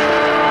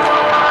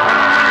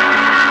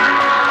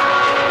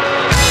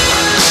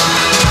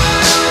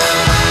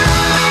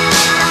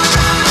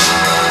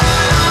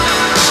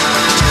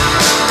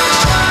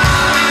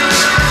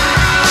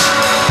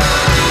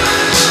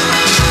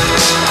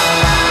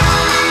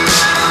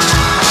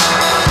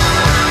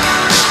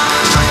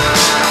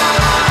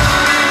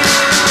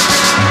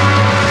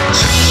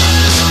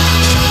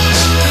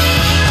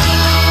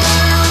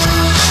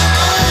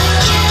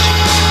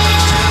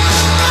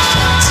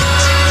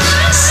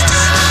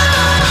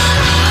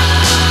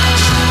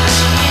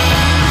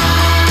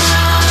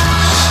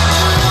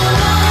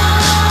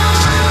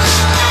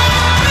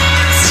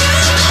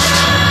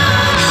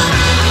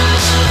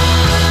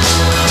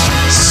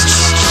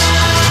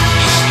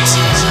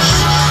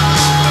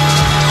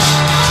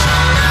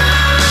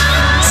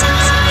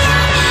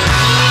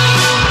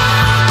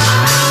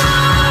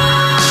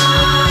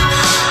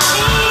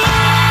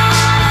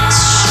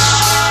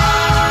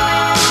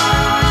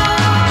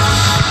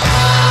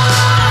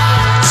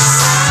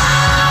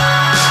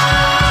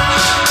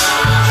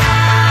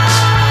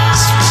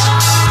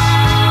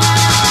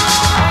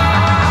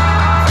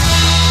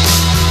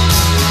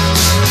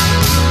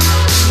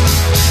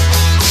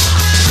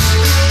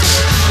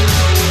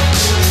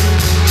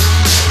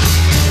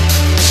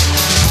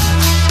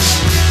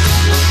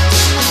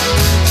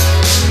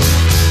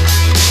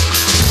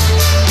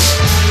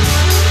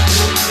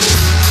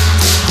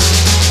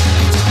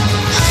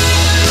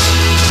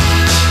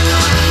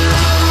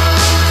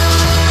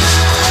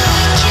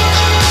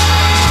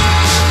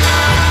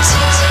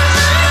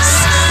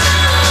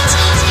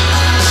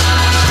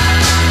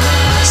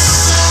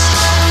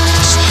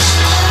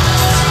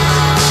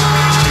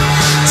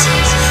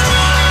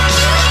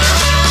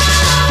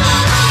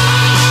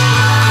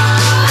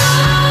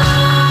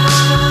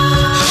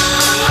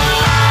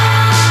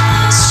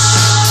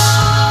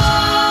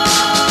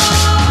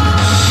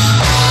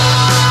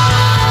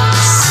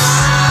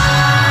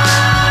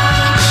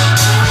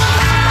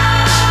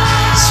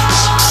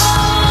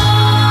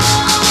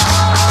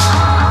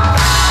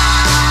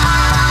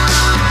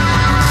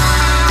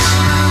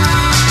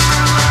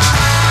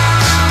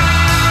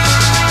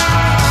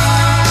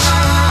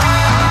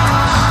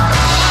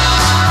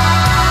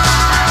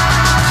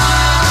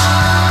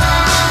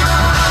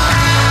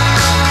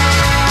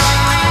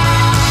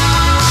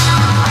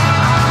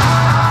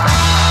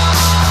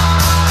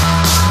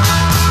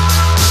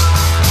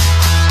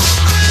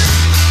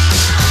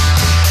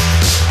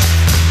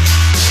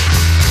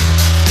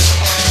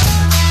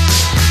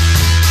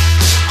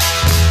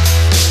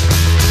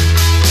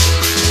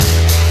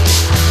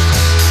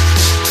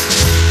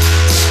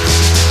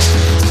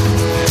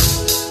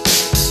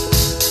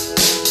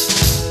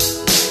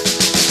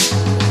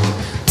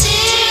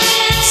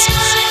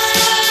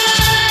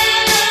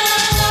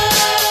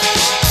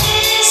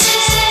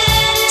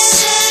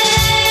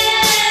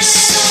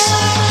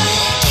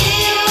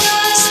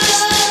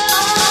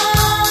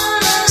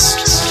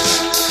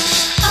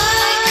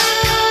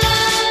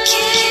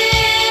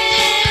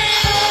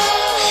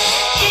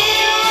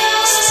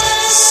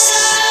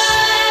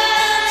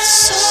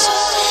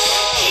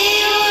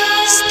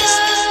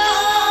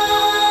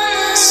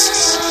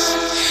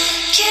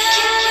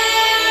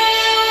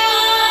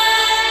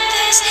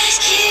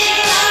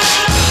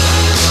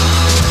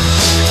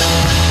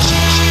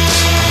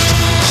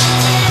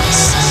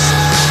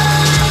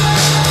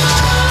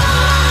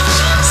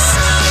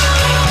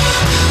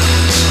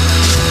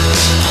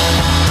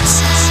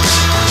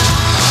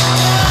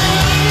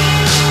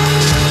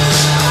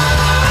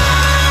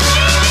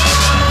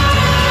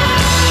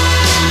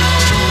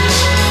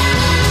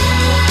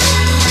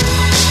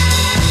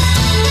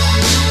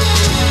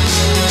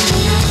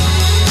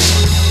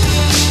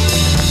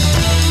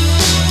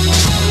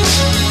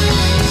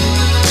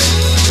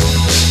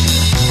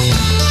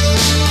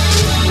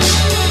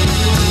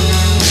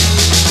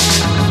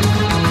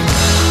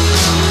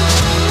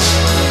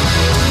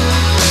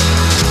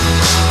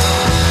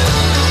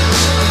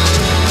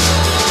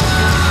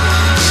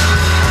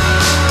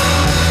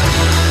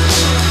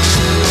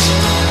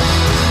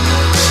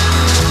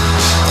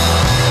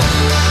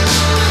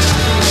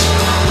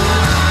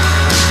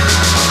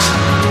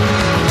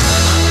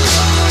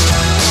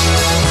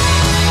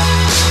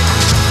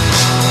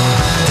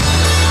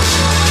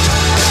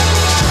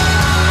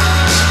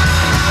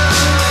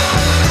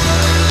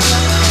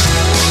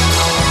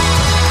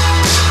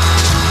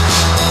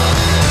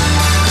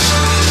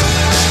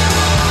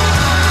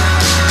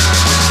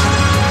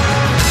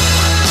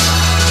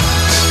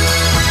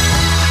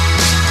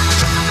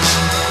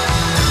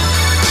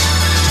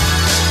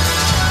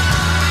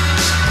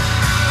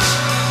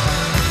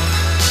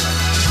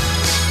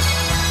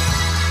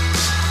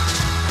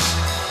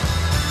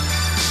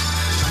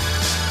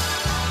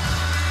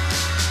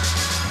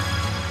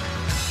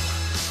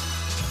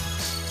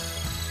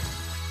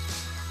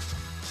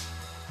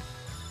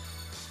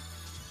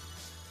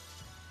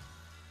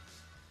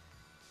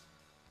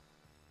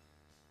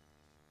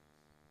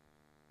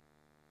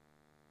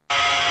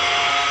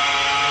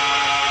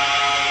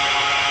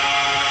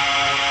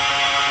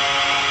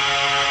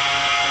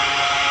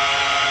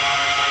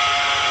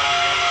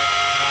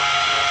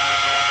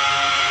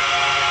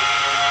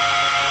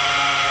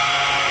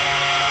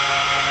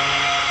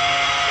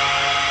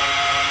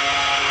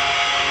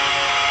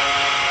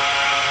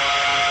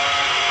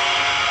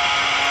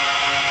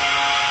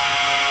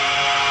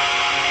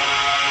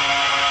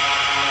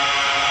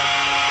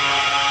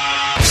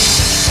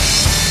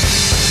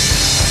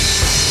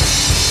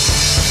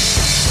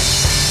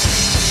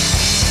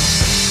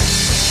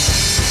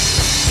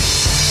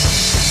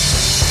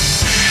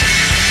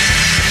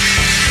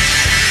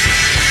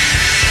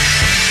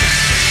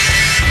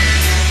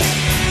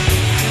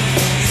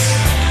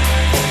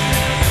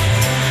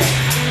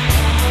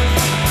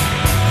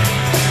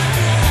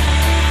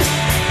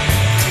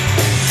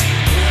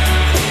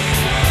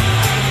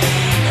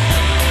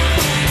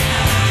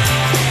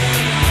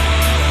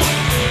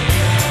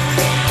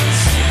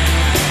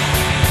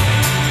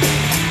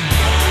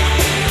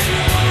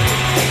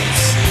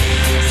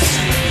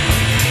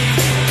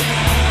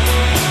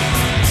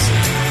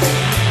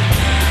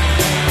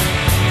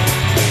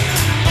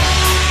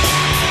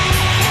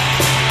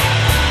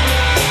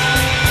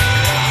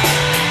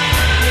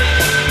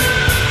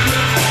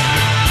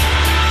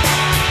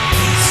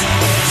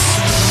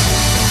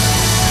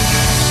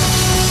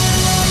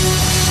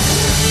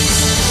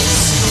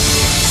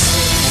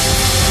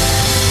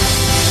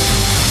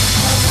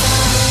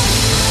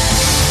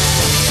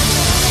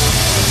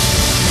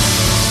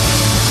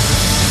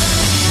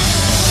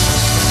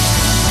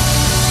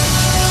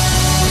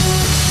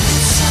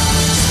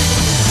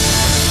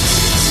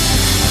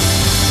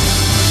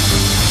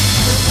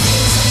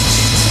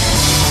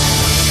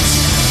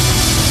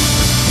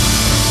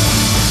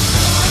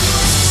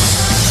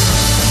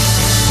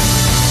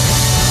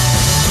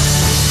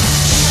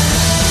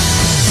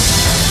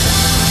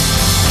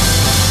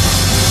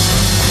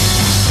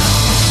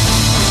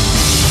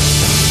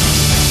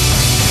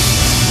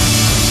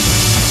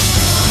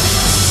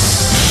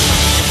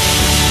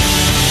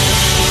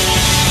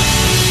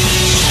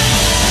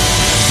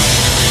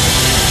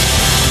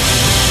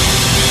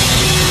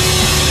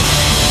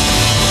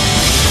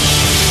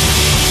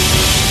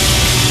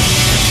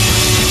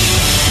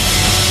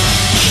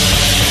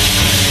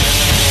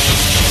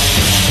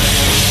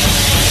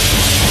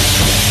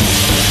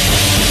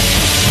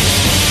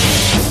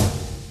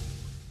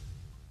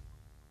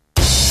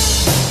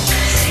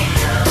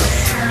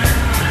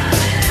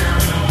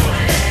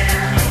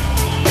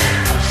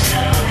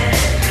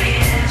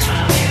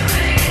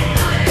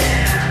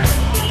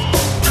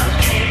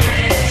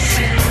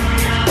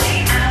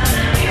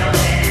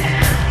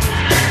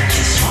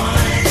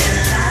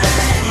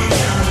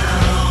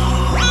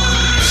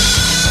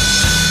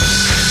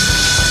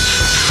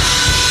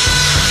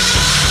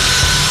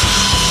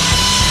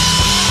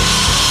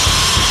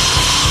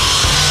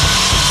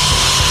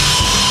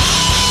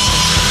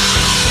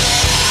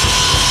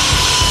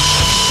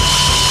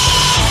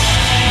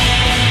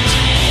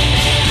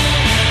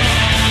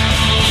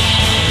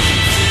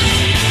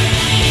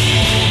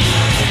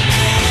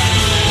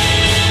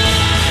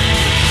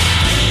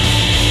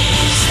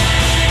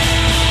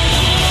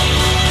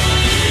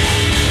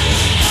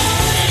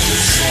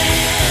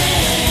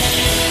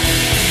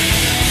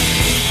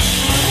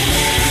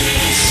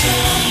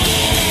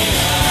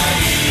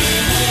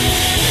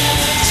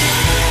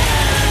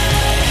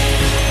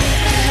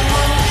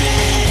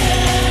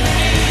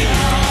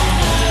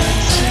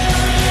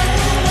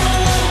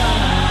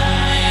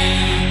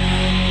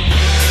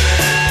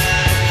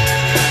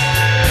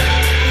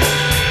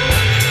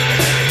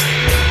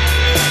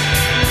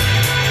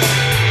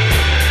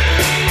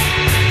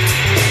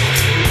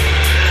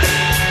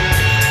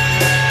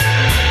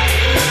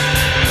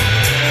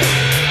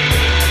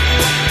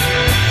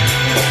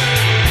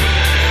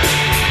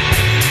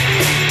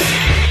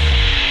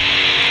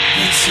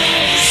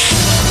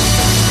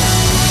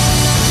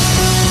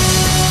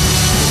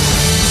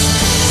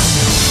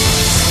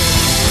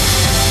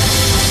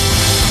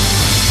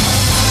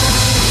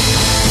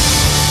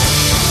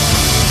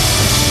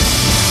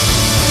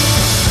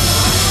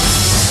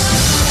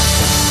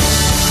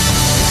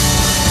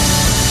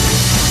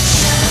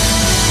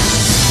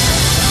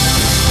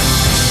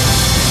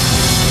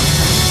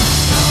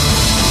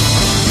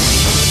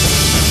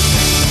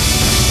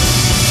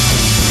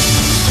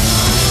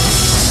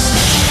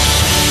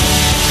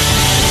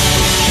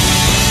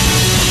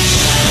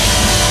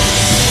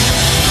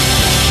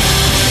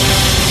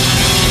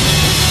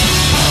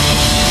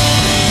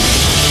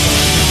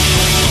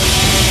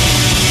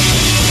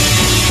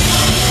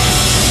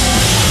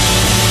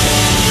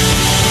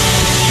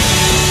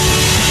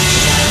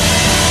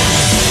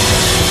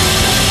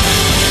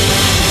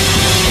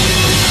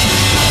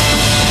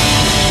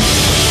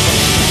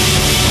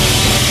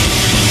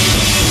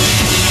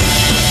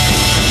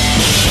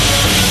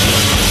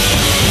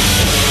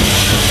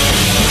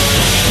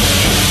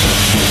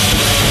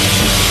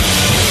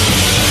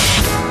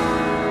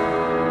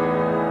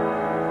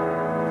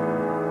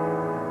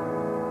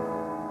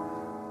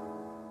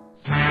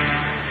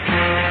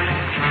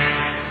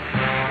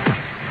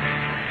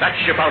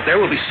ship out there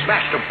will be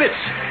smashed to bits.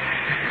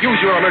 Use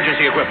your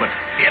emergency equipment.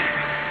 It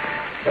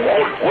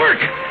won't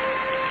work.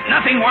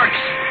 Nothing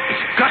works.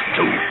 It's got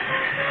to.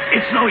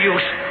 It's no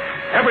use.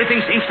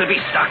 Everything seems to be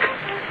stuck.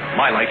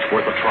 My light's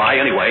worth a try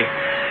anyway.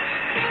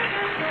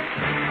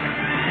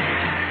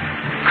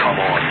 Come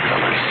on,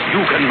 fellas.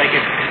 You can make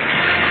it.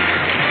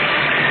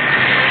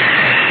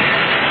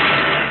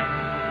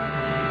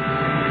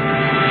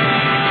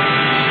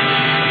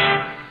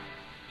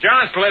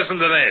 Just listen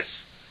to this.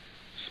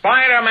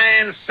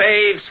 Spider-Man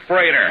saves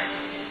freighter.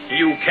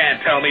 You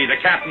can't tell me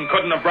the captain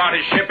couldn't have brought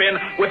his ship in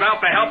without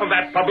the help of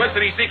that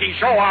publicity-seeking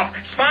show-off,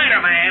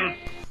 Spider-Man.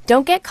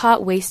 Don't get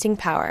caught wasting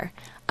power.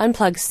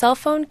 Unplug cell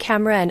phone,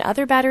 camera, and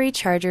other battery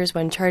chargers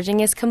when charging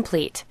is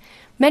complete.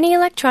 Many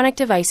electronic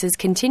devices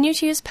continue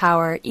to use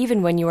power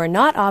even when you are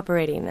not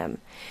operating them.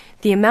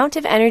 The amount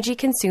of energy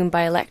consumed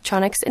by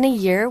electronics in a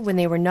year when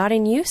they were not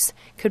in use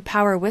could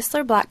power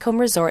Whistler Blackcomb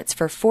Resorts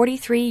for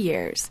 43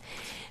 years.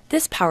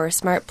 This Power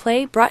Smart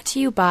play brought to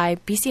you by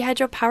BC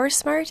Hydro Power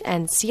Smart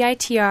and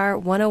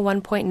CITR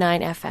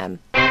 101.9 FM.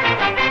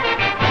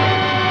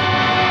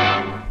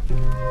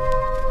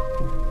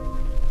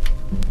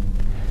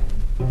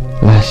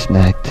 Last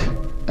night,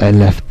 I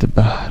left the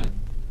bar.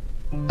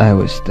 I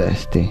was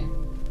thirsty,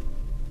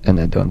 and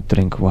I don't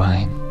drink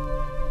wine.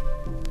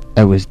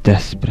 I was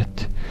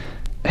desperate.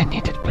 I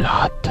needed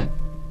blood.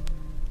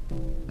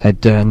 I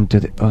turned to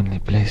the only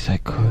place I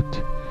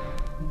could.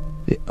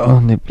 The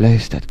only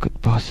place that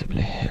could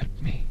possibly help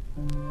me.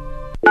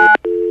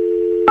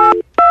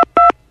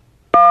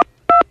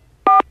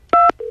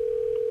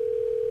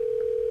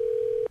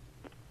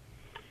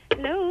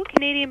 Hello,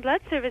 Canadian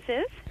Blood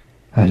Services.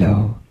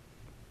 Hello.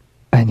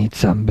 I need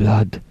some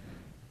blood.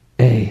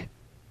 A.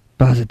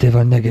 Positive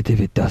or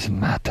negative, it doesn't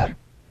matter.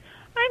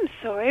 I'm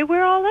sorry,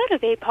 we're all out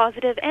of A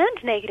positive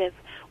and negative.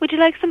 Would you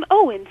like some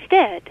O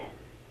instead?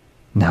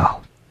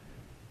 No.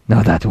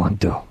 No, that won't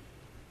do.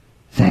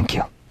 Thank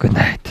you. Good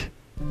night.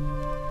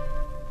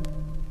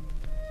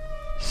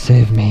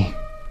 Save me.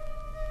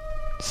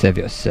 Save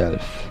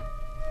yourself.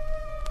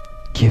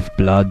 Give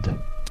blood.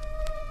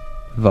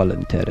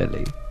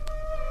 Voluntarily.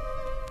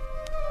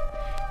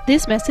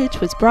 This message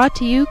was brought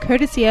to you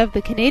courtesy of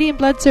the Canadian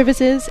Blood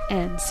Services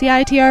and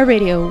CITR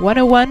Radio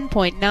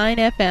 101.9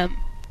 FM.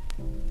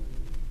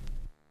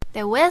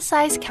 The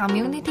Westside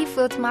Community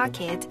Food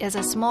Market is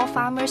a small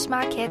farmers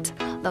market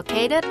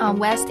located on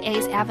West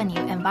 8th Avenue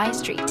and Vine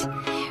Street,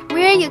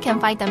 where you can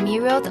find a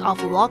myriad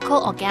of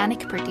local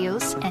organic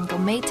produce and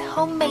gourmet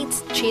homemade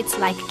treats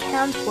like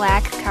canned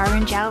black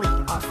currant jelly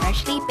or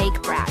freshly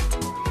baked bread.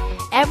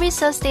 Every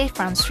Thursday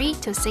from 3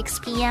 to 6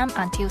 p.m.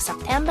 until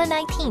September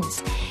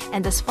 19th,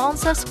 and is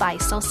sponsored by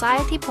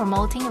Society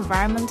Promoting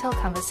Environmental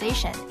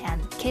Conservation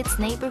and Kids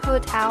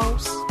Neighborhood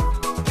House.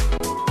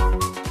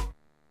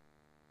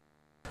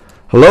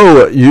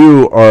 Hello,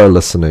 you are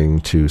listening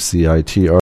to CITR